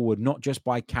us forward, not just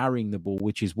by carrying the ball,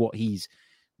 which is what he's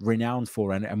renowned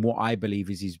for and what I believe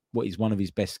is what is one of his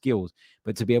best skills,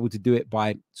 but to be able to do it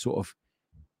by sort of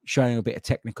showing a bit of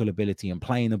technical ability and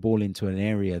playing the ball into an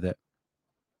area that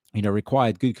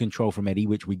required good control from Eddie,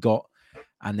 which we got.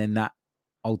 And then that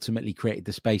ultimately created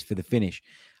the space for the finish.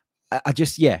 I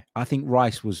think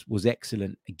Rice was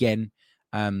excellent again,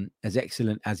 as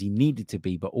excellent as he needed to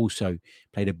be, but also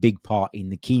played a big part in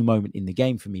the key moment in the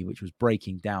game for me, which was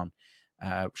breaking down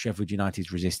Sheffield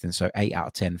United's resistance. So 8 out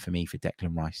of 10 for me for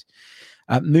Declan Rice.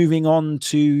 Moving on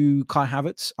to Kai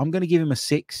Havertz, I'm going to give him a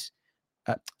 6.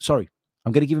 I'm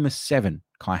going to give him a 7,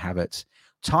 Kai Havertz.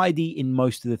 Tidy in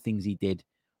most of the things he did.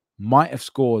 Might have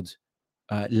scored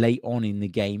late on in the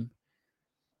game.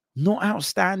 Not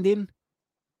outstanding,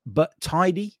 but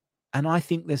tidy. And I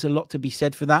think there's a lot to be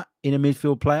said for that in a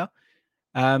midfield player.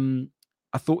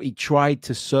 I thought he tried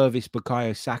to service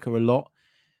Bukayo Saka a lot.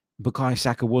 Bukayo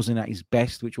Saka wasn't at his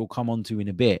best, which we'll come on to in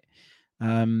a bit.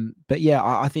 But yeah,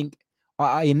 I think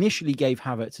I initially gave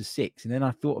Havertz a 6, and then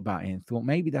I thought about it and thought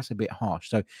maybe that's a bit harsh.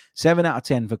 So 7 out of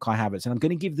 10 for Kai Havertz. And I'm going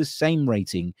to give the same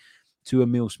rating to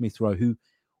Emile Smith-Rowe, who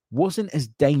wasn't as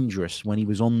dangerous when he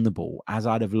was on the ball as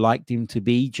I'd have liked him to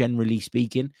be, generally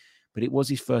speaking. But it was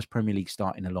his first Premier League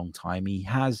start in a long time. He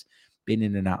has been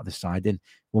in and out of the side. And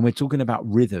when we're talking about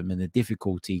rhythm and the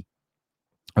difficulty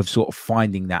of sort of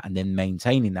finding that and then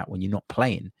maintaining that when you're not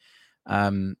playing,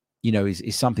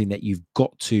 is something that you've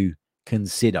got to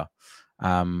consider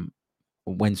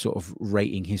when sort of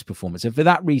rating his performance. And for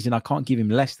that reason, I can't give him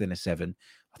less than a 7.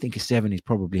 I think a 7 is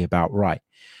probably about right.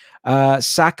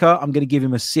 Saka, I'm going to give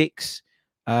him a 6.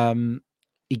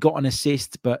 He got an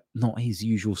assist, but not his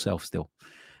usual self still.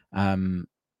 I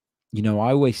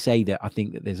always say that I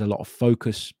think that there's a lot of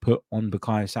focus put on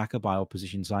Bukayo Saka by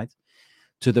opposition sides,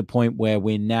 to the point where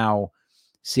we're now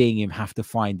seeing him have to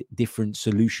find different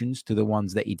solutions to the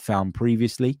ones that he'd found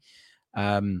previously.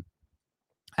 And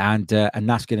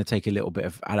that's going to take a little bit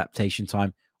of adaptation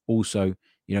time. Also,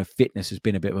 fitness has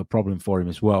been a bit of a problem for him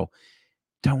as well.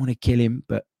 Don't want to kill him,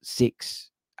 but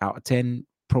 6 out of 10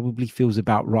 probably feels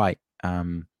about right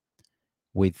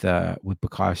with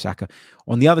Bukayo Saka.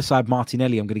 On the other side,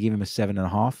 Martinelli, I'm going to give him a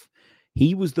 7.5.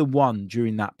 He was the one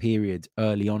during that period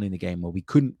early on in the game where we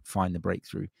couldn't find the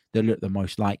breakthrough that looked the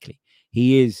most likely.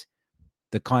 He is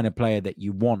the kind of player that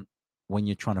you want when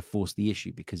you're trying to force the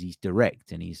issue, because he's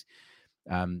direct and he's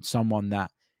someone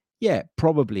that,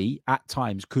 probably at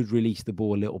times could release the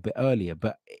ball a little bit earlier.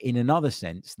 But in another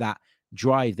sense, that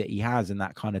drive that he has and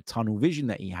that kind of tunnel vision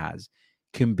that he has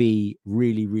can be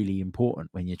really, really important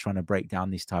when you're trying to break down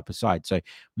this type of side. So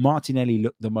Martinelli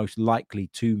looked the most likely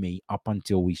to me up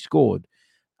until we scored.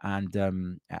 And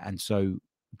so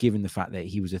given the fact that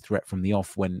he was a threat from the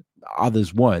off when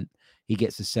others weren't, he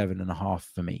gets a 7.5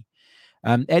 for me.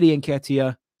 Eddie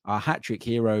Nketiah, our hat-trick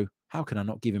hero. How can I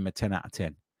not give him a 10 out of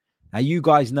 10? Now, you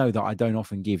guys know that I don't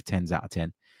often give 10s out of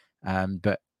 10,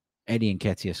 but Eddie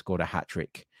Nketiah scored a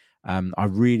hat-trick. I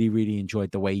really, really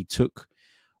enjoyed the way he took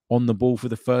on the ball for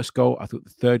the first goal. I thought the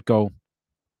third goal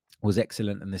was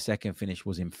excellent, and the second finish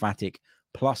was emphatic,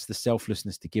 plus the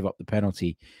selflessness to give up the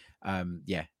penalty.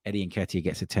 Eddie Nketiah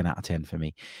gets a 10 out of 10 for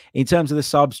me. In terms of the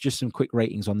subs, just some quick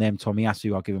ratings on them.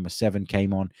 Tomiyasu, I'll give him a 7,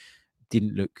 came on,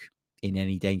 didn't look in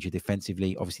any danger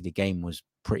defensively. Obviously, the game was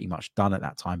pretty much done at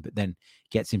that time, but then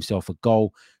gets himself a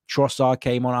goal. Trossard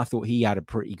came on. I thought he had a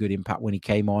pretty good impact when he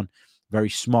came on. Very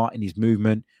smart in his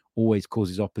movement, always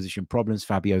causes opposition problems.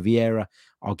 Fabio Vieira,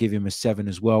 I'll give him a 7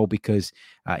 as well, because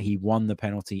he won the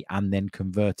penalty and then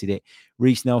converted it.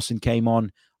 Reece Nelson came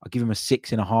on. I'll give him a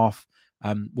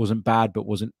 6.5. Wasn't bad, but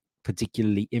wasn't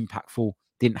particularly impactful.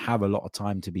 Didn't have a lot of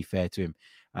time, to be fair to him,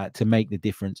 to make the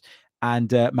difference.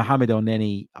 And Mohamed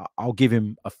Elneny, I'll give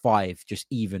him a 5, just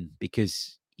even,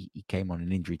 because he came on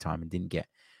in injury time and didn't get,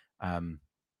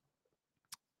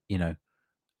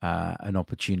 an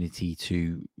opportunity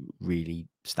to really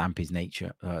stamp his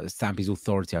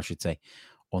authority, I should say,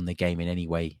 on the game in any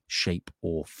way, shape,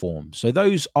 or form. So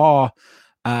those are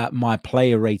my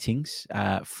player ratings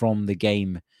from the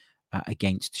game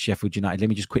against Sheffield United. Let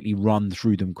me just quickly run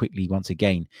through them quickly once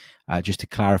again, just to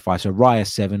clarify. So Raya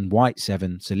 7, White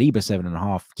 7, Saliba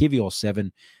 7.5, Kivior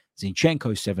 7,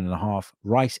 Zinchenko 7.5,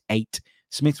 Rice 8,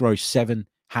 Smith-Rowe 7,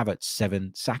 Havertz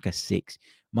 7, Saka 6,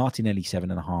 Martinelli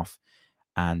 7.5,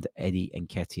 and Eddie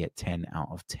Nketiah 10 out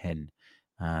of 10.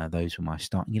 Those were my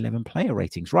starting 11 player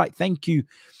ratings. Right, thank you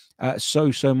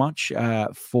so much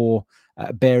for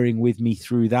bearing with me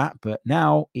through that. But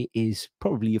now it is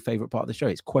probably your favorite part of the show.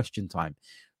 It's question time.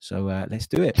 So let's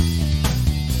do it.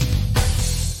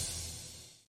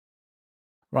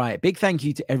 Right, big thank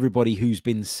you to everybody who's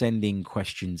been sending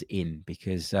questions in,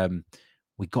 because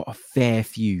we got a fair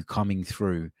few coming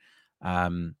through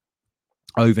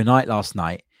overnight last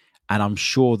night. And I'm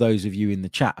sure those of you in the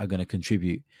chat are going to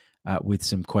contribute with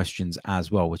some questions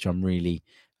as well, which I'm really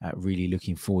Really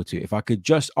looking forward to it. If I could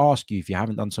just ask you, if you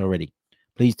haven't done so already,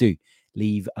 please do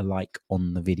leave a like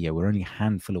on the video. We're only a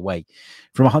handful away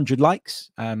from 100 likes,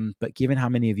 but given how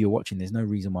many of you are watching, there's no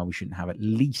reason why we shouldn't have at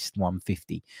least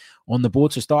 150 on the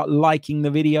board. So start liking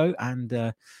the video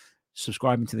and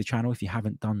subscribing to the channel if you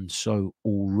haven't done so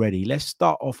already. Let's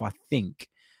start off, I think,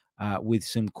 with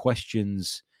some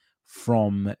questions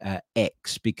from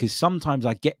X, because sometimes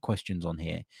I get questions on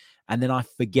here and then I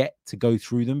forget to go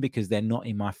through them because they're not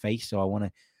in my face. So I want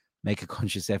to make a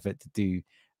conscious effort to do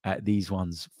these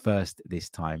ones first this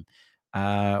time.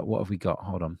 What have we got?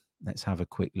 Hold on. Let's have a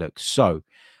quick look. So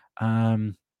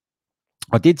I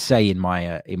did say in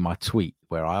my tweet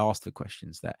where I asked the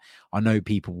questions that I know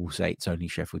people will say it's only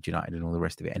Sheffield United and all the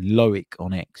rest of it. And Loic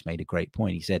on X made a great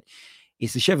point. He said,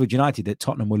 it's the Sheffield United that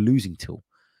Tottenham were losing to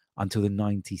until the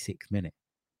 96th minute,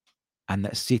 and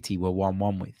that City were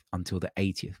 1-1 with until the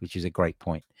 80th, which is a great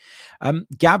point.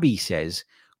 Gabby says,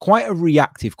 quite a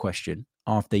reactive question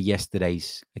after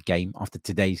yesterday's game, after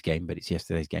today's game, but it's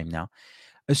yesterday's game now.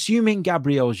 Assuming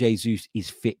Gabriel Jesus is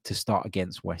fit to start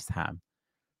against West Ham,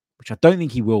 which I don't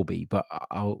think he will be, but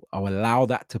I'll allow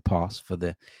that to pass for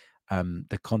the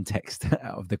context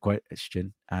of the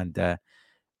question and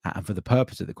for the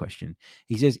purpose of the question.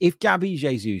 He says, if Gabby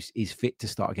Jesus is fit to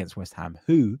start against West Ham,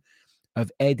 who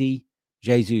of Eddie,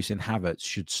 Jesus and Havertz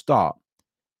should start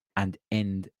and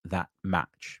end that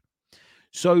match?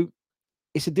 So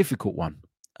it's a difficult one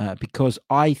because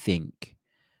I think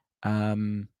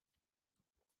that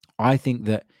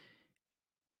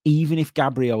even if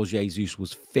Gabriel Jesus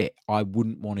was fit, I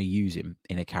wouldn't want to use him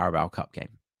in a Carabao Cup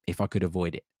game if I could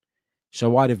avoid it.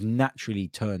 So I'd have naturally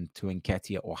turned to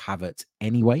Nketiah or Havertz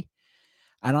anyway.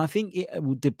 And I think it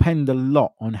will depend a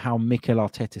lot on how Mikel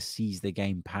Arteta sees the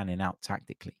game panning out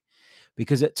tactically.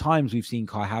 Because at times we've seen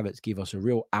Kai Havertz give us a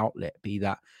real outlet, be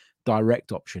that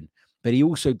direct option. But he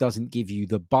also doesn't give you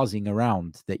the buzzing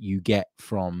around that you get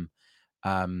from,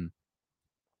 a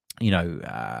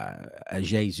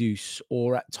Jesus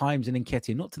or at times an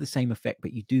Nketiah. Not to the same effect,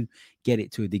 but you do get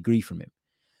it to a degree from him.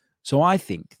 So I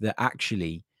think that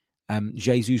actually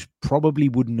Jesus probably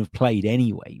wouldn't have played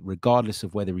anyway, regardless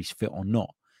of whether he's fit or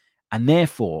not. And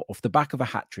therefore, off the back of a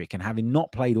hat-trick and having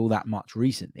not played all that much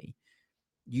recently,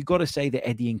 you got to say that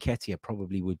Eddie Nketiah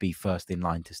probably would be first in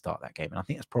line to start that game. And I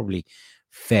think that's probably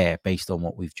fair based on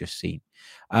what we've just seen.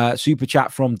 Super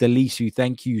chat from Delisu.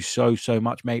 Thank you so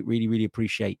much, mate. Really, really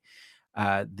appreciate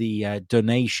the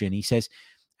donation. He says,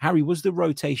 Harry, was the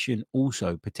rotation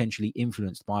also potentially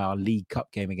influenced by our League Cup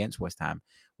game against West Ham,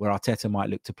 where Arteta might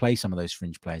look to play some of those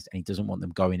fringe players and he doesn't want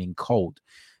them going in cold?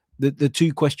 The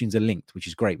two questions are linked, which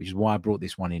is great, which is why I brought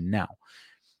this one in now.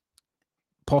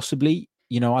 Possibly,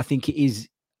 I think it is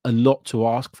a lot to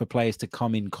ask for players to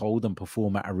come in cold and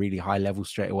perform at a really high level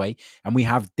straight away. And we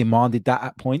have demanded that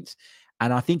at points.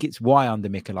 And I think it's why under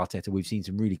Mikel Arteta, we've seen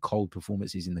some really cold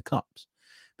performances in the Cups,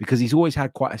 because he's always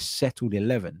had quite a settled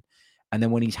 11. And then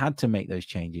when he's had to make those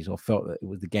changes or felt that it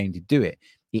was the game to do it,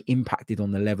 it impacted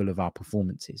on the level of our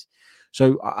performances.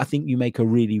 So I think you make a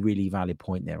really, really valid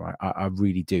point there. I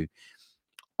really do.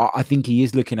 I think he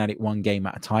is looking at it one game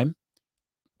at a time,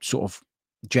 sort of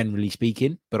generally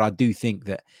speaking. But I do think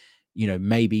that,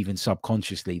 maybe even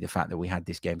subconsciously, the fact that we had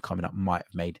this game coming up might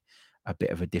have made a bit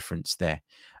of a difference there.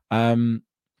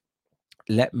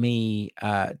 Let me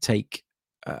take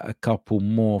a couple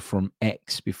more from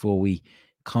X before we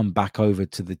come back over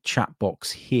to the chat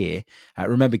box here.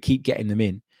 Remember, keep getting them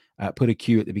in. Put a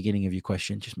Q at the beginning of your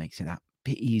question. Just makes it that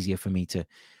bit easier for me to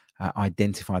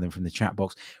identify them from the chat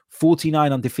box.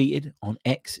 49 Undefeated on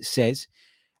X says,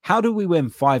 how do we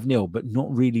win 5-0 but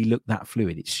not really look that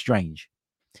fluid? It's strange.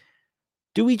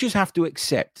 Do we just have to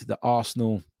accept that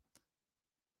Arsenal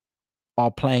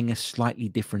are playing a slightly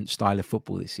different style of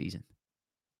football this season?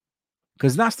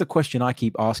 Because that's the question I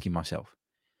keep asking myself.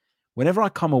 Whenever I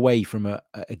come away from a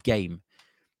game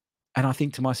and I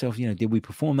think to myself, did we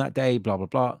perform that day? Blah, blah,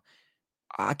 blah.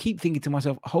 I keep thinking to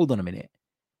myself, hold on a minute.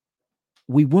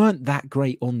 We weren't that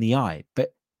great on the eye,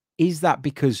 but is that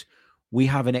because we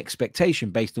have an expectation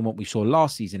based on what we saw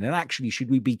last season? And actually, should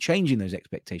we be changing those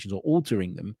expectations or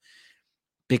altering them?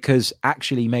 Because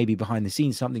actually, maybe behind the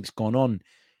scenes, something's gone on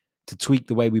to tweak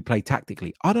the way we play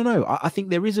tactically. I don't know. I think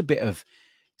there is a bit of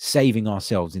saving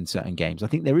ourselves in certain games. I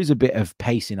think there is a bit of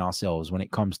pacing ourselves when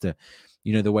it comes to,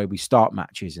 the way we start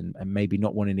matches and maybe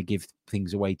not wanting to give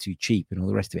things away too cheap and all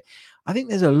the rest of it. I think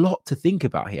there's a lot to think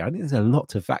about here. I think there's a lot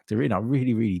to factor in. I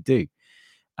really, really do.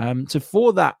 So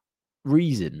for that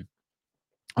reason,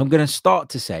 I'm going to start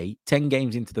to say 10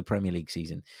 games into the Premier League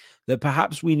season that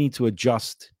perhaps we need to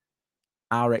adjust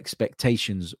our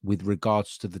expectations with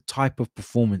regards to the type of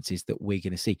performances that we're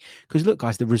going to see. Because look,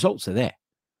 guys, the results are there.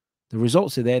 The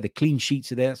results are there. The clean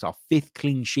sheets are there. It's our 5th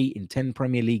clean sheet in 10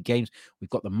 Premier League games. We've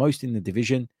got the most in the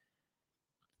division.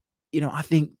 I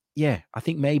think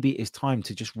maybe it's time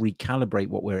to just recalibrate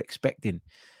what we're expecting,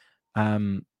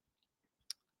 from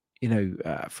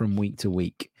week to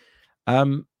week.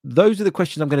 Those are the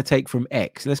questions I'm going to take from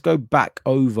X. Let's go back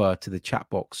over to the chat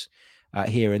box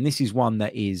here. And this is one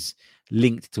that is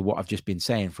linked to what I've just been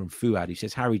saying from Fuad, who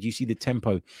says, Harry, do you see the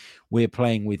tempo we're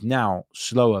playing with now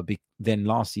slower than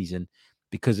last season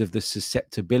because of the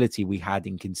susceptibility we had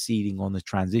in conceding on the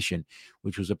transition,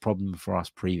 which was a problem for us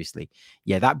previously?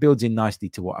 Yeah, that builds in nicely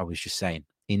to what I was just saying,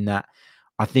 in that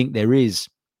I think there is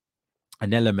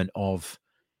an element of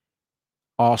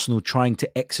Arsenal trying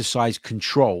to exercise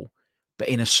control, but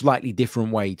in a slightly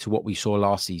different way to what we saw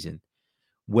last season,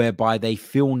 whereby they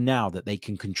feel now that they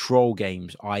can control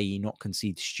games, i.e. not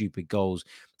concede stupid goals,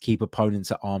 keep opponents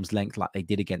at arm's length like they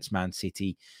did against Man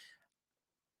City,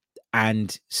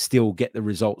 and still get the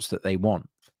results that they want.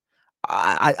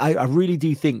 I really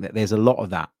do think that there's a lot of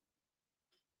that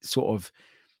sort of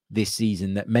this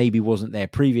season that maybe wasn't there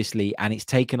previously, and it's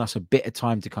taken us a bit of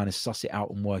time to kind of suss it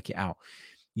out and work it out.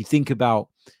 You think about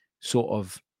sort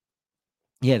of,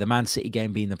 the Man City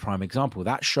game being the prime example.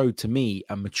 That showed to me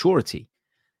a maturity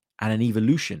and an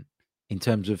evolution in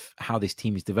terms of how this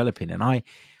team is developing. And I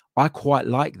quite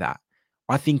like that.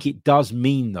 I think it does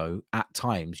mean, though, at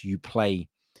times you play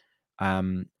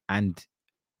and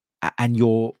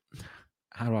you're,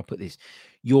 how do I put this?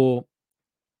 You're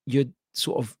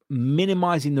sort of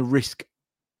minimizing the risk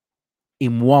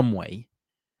in one way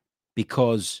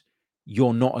because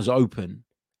you're not as open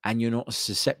and you're not as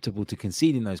susceptible to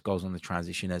conceding those goals on the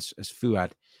transition, as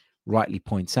Fuad rightly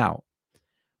points out.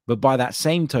 But by that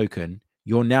same token,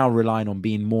 you're now relying on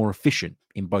being more efficient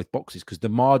in both boxes because the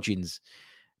margins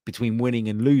between winning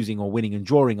and losing or winning and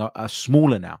drawing are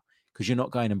smaller now because you're not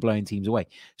going and blowing teams away.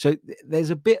 So there's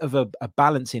a bit of a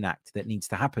balancing act that needs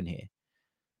to happen here.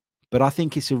 But I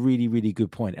think it's a really, really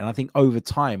good point. And I think over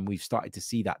time, we've started to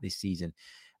see that this season.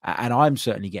 And I'm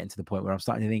certainly getting to the point where I'm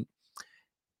starting to think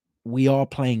we are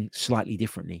playing slightly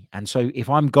differently. And so if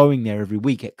I'm going there every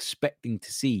week expecting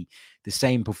to see the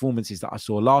same performances that I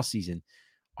saw last season,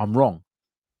 I'm wrong,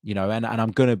 and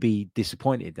I'm going to be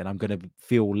disappointed and I'm going to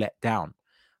feel let down.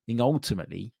 I think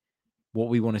ultimately what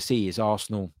we want to see is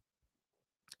Arsenal,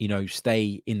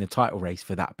 stay in the title race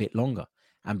for that bit longer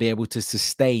and be able to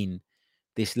sustain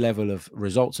this level of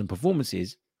results and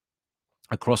performances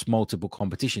across multiple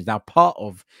competitions. Now, part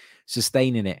of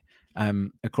sustaining it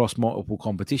across multiple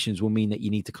competitions will mean that you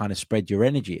need to kind of spread your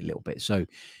energy a little bit. So,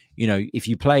 if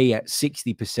you play at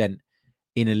 60%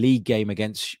 in a league game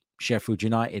against Sheffield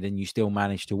United and you still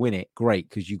manage to win it, great,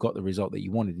 because you got the result that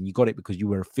you wanted, and you got it because you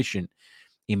were efficient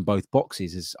in both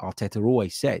boxes, as Arteta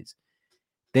always says.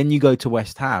 Then you go to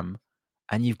West Ham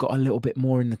and you've got a little bit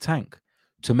more in the tank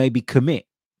to maybe commit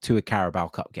to a Carabao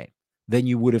Cup game than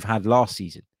you would have had last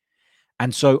season.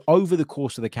 And so over the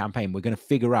course of the campaign, we're going to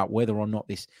figure out whether or not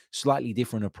this slightly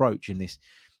different approach and this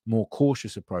more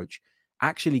cautious approach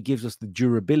actually gives us the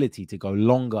durability to go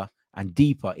longer and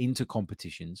deeper into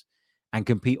competitions and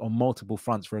compete on multiple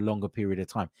fronts for a longer period of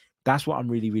time. That's what I'm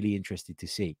really, really interested to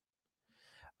see.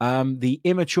 The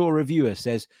immature reviewer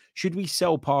says, should we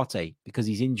sell Partey because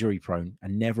he's injury prone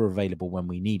and never available when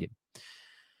we need him?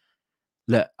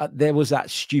 Look, there was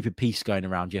that stupid piece going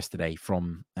around yesterday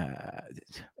from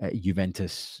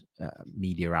Juventus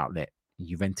media outlet,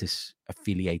 Juventus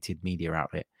affiliated media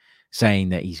outlet, saying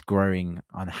that he's growing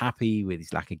unhappy with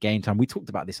his lack of game time. We talked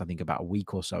about this, I think, about a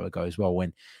week or so ago as well,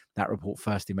 when that report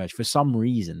first emerged. For some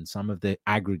reason, some of the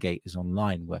aggregators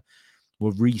online were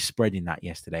re-spreading that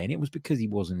yesterday, and it was because he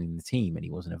wasn't in the team and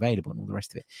he wasn't available and all the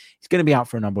rest of it. He's going to be out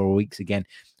for a number of weeks again.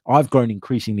 I've grown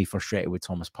increasingly frustrated with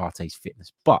Thomas Partey's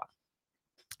fitness, but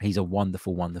he's a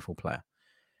wonderful, wonderful player.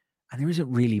 And there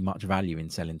isn't really much value in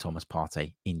selling Thomas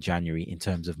Partey in January in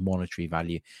terms of monetary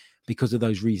value because of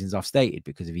those reasons I've stated,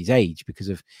 because of his age, because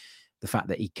of the fact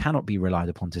that he cannot be relied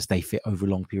upon to stay fit over a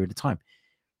long period of time.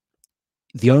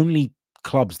 The only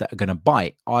clubs that are going to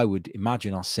bite, I would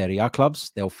imagine, are Serie A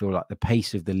clubs. They'll feel like the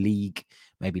pace of the league,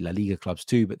 maybe La Liga clubs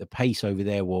too, but the pace over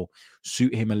there will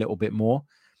suit him a little bit more.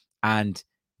 And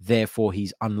therefore,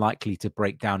 he's unlikely to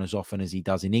break down as often as he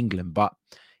does in England. But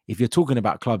if you're talking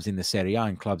about clubs in the Serie A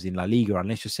and clubs in La Liga,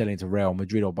 unless you're selling to Real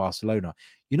Madrid or Barcelona,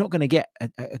 you're not going to get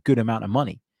a good amount of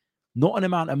money. Not an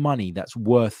amount of money that's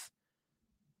worth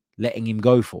letting him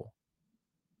go for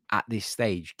at this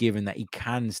stage, given that he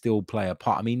can still play a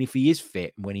part. I mean, if he is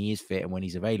fit, when he is fit and when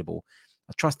he's available,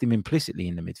 I trust him implicitly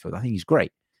in the midfield. I think he's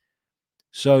great.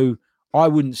 So I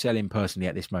wouldn't sell him personally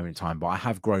at this moment in time, but I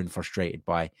have grown frustrated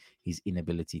by his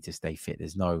inability to stay fit.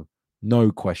 There's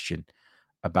no question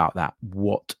about that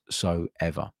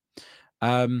whatsoever.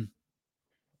 I'm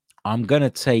going to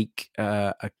take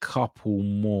a couple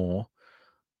more.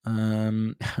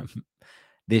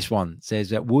 This one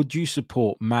says, would you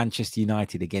support Manchester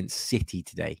United against City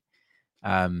today?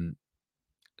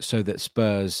 So that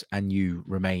Spurs and you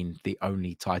remain the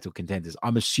only title contenders.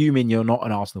 I'm assuming you're not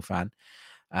an Arsenal fan.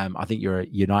 I think you're a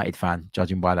United fan,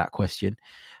 judging by that question.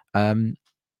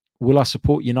 Will I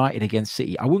support United against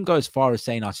City? I wouldn't go as far as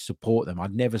saying I support them.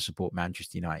 I'd never support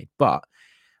Manchester United, but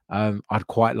I'd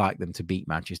quite like them to beat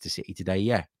Manchester City today.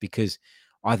 Yeah, because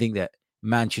I think that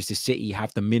Manchester City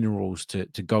have the minerals to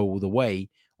go all the way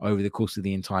over the course of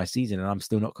the entire season, and I'm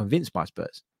still not convinced by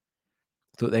Spurs.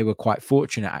 I thought they were quite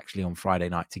fortunate actually on Friday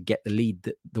night to get the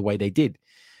lead the way they did.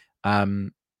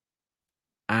 And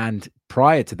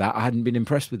prior to that, I hadn't been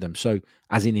impressed with them. So,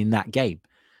 as in that game,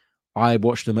 I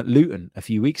watched them at Luton a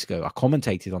few weeks ago. I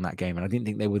commentated on that game, and I didn't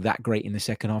think they were that great in the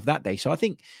second half that day. So, I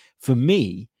think for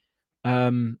me,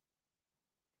 I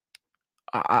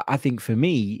think for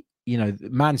me,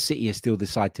 Man City is still the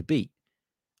side to beat.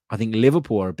 I think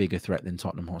Liverpool are a bigger threat than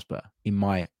Tottenham Hotspur, in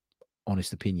my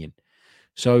honest opinion.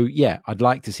 So, yeah, I'd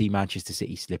like to see Manchester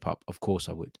City slip up. Of course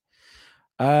I would.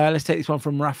 Let's take this one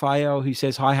from Raphael, who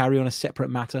says, hi, Harry, on a separate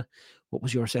matter. What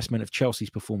was your assessment of Chelsea's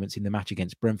performance in the match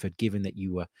against Brentford, given that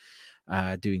you were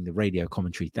doing the radio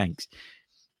commentary? Thanks.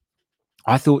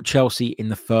 I thought Chelsea in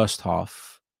the first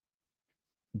half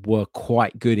were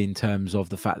quite good in terms of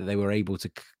the fact that they were able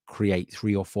to create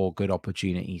 3 or 4 good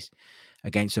opportunities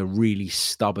against a really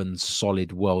stubborn,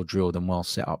 solid, well-drilled and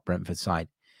well-set-up Brentford side.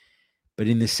 But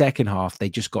in the second half, they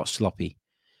just got sloppy.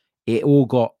 It all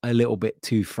got a little bit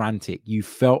too frantic. You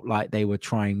felt like they were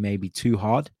trying maybe too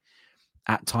hard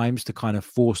at times to kind of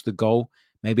force the goal.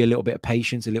 Maybe a little bit of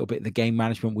patience, a little bit of the game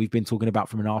management we've been talking about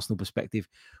from an Arsenal perspective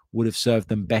would have served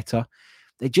them better.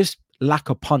 They just lack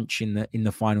a punch in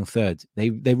the final third. They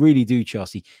really do,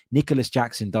 Chelsea. Nicholas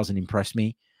Jackson doesn't impress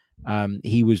me.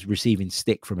 He was receiving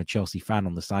stick from a Chelsea fan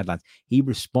on the sidelines. He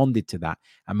responded to that,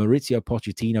 and Maurizio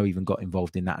Pochettino even got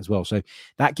involved in that as well. So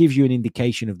that gives you an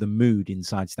indication of the mood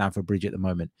inside Stamford Bridge at the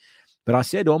moment. But I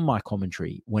said on my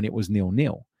commentary when it was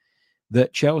 0-0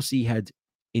 that Chelsea had,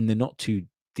 in the not too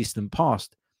distant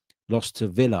past, lost to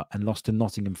Villa and lost to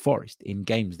Nottingham Forest in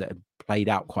games that had played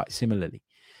out quite similarly,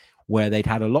 where they'd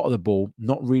had a lot of the ball,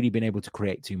 not really been able to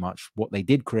create too much. What they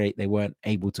did create, they weren't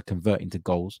able to convert into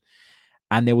goals.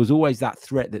 And there was always that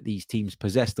threat that these teams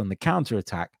possessed on the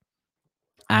counter-attack.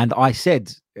 And I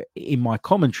said in my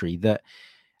commentary that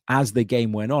as the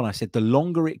game went on, I said, the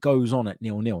longer it goes on at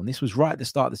 0-0, and this was right at the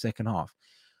start of the second half,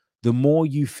 the more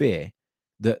you fear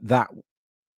that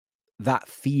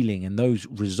feeling and those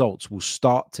results will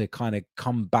start to kind of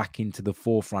come back into the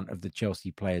forefront of the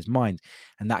Chelsea players' minds.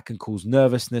 And that can cause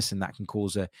nervousness, and that can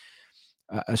cause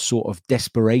a sort of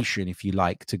desperation, if you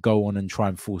like, to go on and try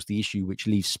and force the issue, which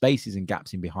leaves spaces and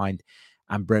gaps in behind.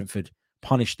 And Brentford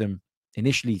punished them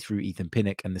initially through Ethan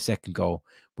Pinnock, and the second goal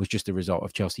was just a result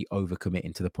of Chelsea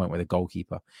overcommitting to the point where the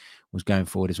goalkeeper was going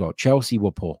forward as well. Chelsea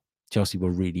were poor. Chelsea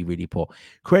were really, really poor.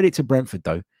 Credit to Brentford,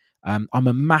 though. I'm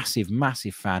a massive,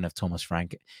 massive fan of Thomas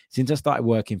Frank. Since I started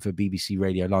working for BBC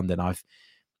Radio London, I've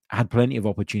had plenty of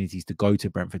opportunities to go to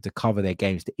Brentford to cover their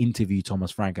games, to interview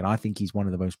Thomas Frank, and I think he's one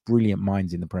of the most brilliant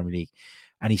minds in the Premier League.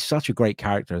 And he's such a great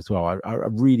character as well. I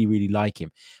really, really like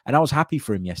him. And I was happy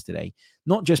for him yesterday,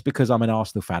 not just because I'm an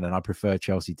Arsenal fan and I prefer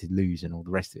Chelsea to lose and all the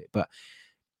rest of it, but,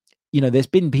 there's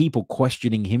been people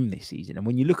questioning him this season. And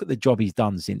when you look at the job he's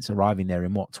done since arriving there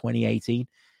in 2018,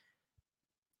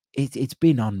 it's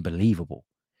been unbelievable.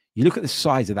 You look at the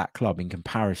size of that club in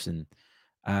comparison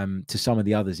to some of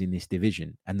the others in this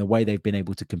division, and the way they've been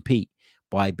able to compete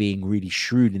by being really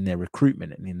shrewd in their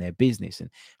recruitment and in their business and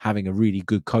having a really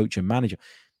good coach and manager.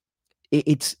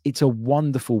 It's a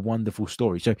wonderful, wonderful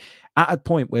story. So at a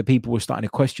point where people were starting to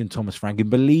question Thomas Frank, and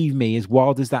believe me, as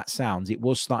wild as that sounds, it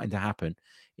was starting to happen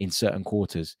in certain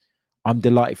quarters. I'm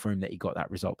delighted for him that he got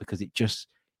that result, because it just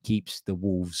keeps the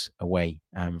Wolves away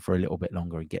for a little bit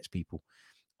longer and gets people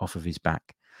off of his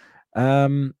back.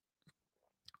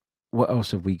 What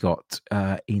else have we got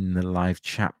in the live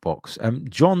chat box?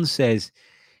 John says,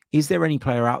 is there any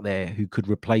player out there who could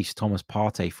replace Thomas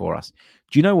Partey for us?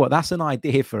 Do you know what? That's an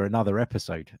idea for another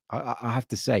episode. I have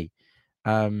to say.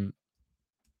 I'm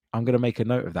going to make a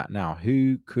note of that now.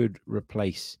 Who could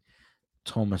replace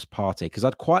Thomas Partey? Because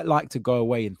I'd quite like to go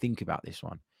away and think about this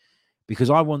one, because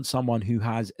I want someone who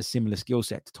has a similar skill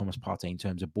set to Thomas Partey in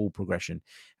terms of ball progression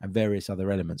and various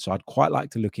other elements. So I'd quite like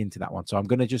to look into that one. So I'm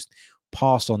going to just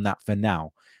pass on that for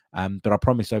now. But I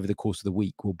promise over the course of the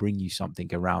week, we'll bring you something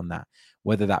around that,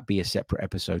 whether that be a separate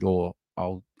episode or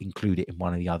I'll include it in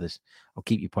one of the others. I'll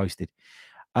keep you posted.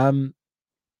 Some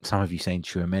of you saying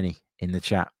Chouameni in the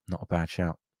chat. Not a bad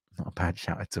shout. Not a bad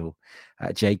shout at all.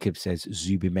 Jacob says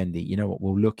Zubimendi. You know what?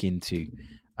 We'll look into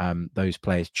those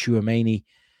players. Chouameni,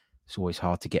 it's always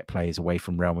hard to get players away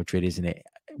from Real Madrid, isn't it?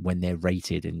 When they're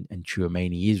rated, and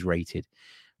Chouameni is rated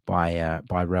by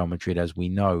Real Madrid, as we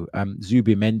know.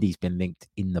 Zubimendi's been linked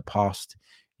in the past.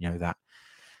 You know, that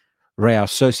Real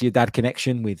Sociedad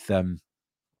connection with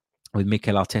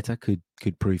Mikel Arteta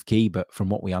could prove key, but from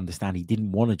what we understand, he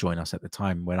didn't want to join us at the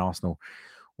time when Arsenal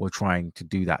were trying to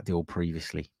do that deal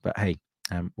previously. But hey,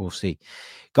 we'll see.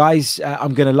 Guys,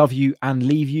 I'm going to love you and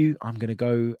leave you. I'm going to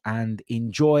go and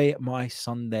enjoy my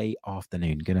Sunday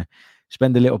afternoon. Going to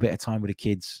spend a little bit of time with the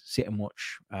kids, sit and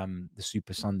watch the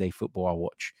Super Sunday football. I'll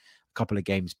watch a couple of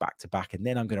games back to back, and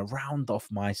then I'm going to round off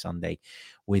my Sunday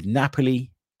with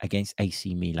Napoli against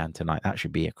AC Milan tonight. That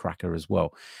should be a cracker as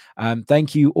well.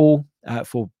 Thank you all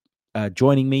for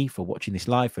joining me, for watching this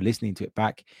live, for listening to it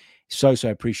back. So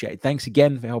appreciated. Thanks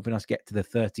again for helping us get to the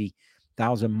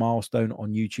 30,000 milestone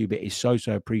on YouTube. It is so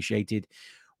appreciated.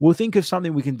 We'll think of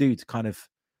something we can do to kind of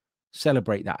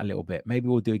celebrate that a little bit. Maybe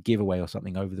we'll do a giveaway or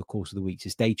something over the course of the week. So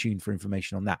stay tuned for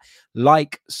information on that.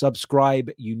 Like, subscribe.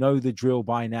 You know the drill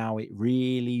by now. It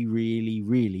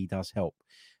really does help.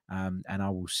 And I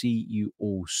will see you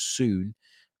all soon.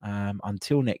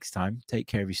 Until next time, take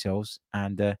care of yourselves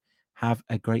and have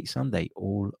a great Sunday.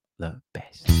 All the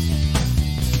best.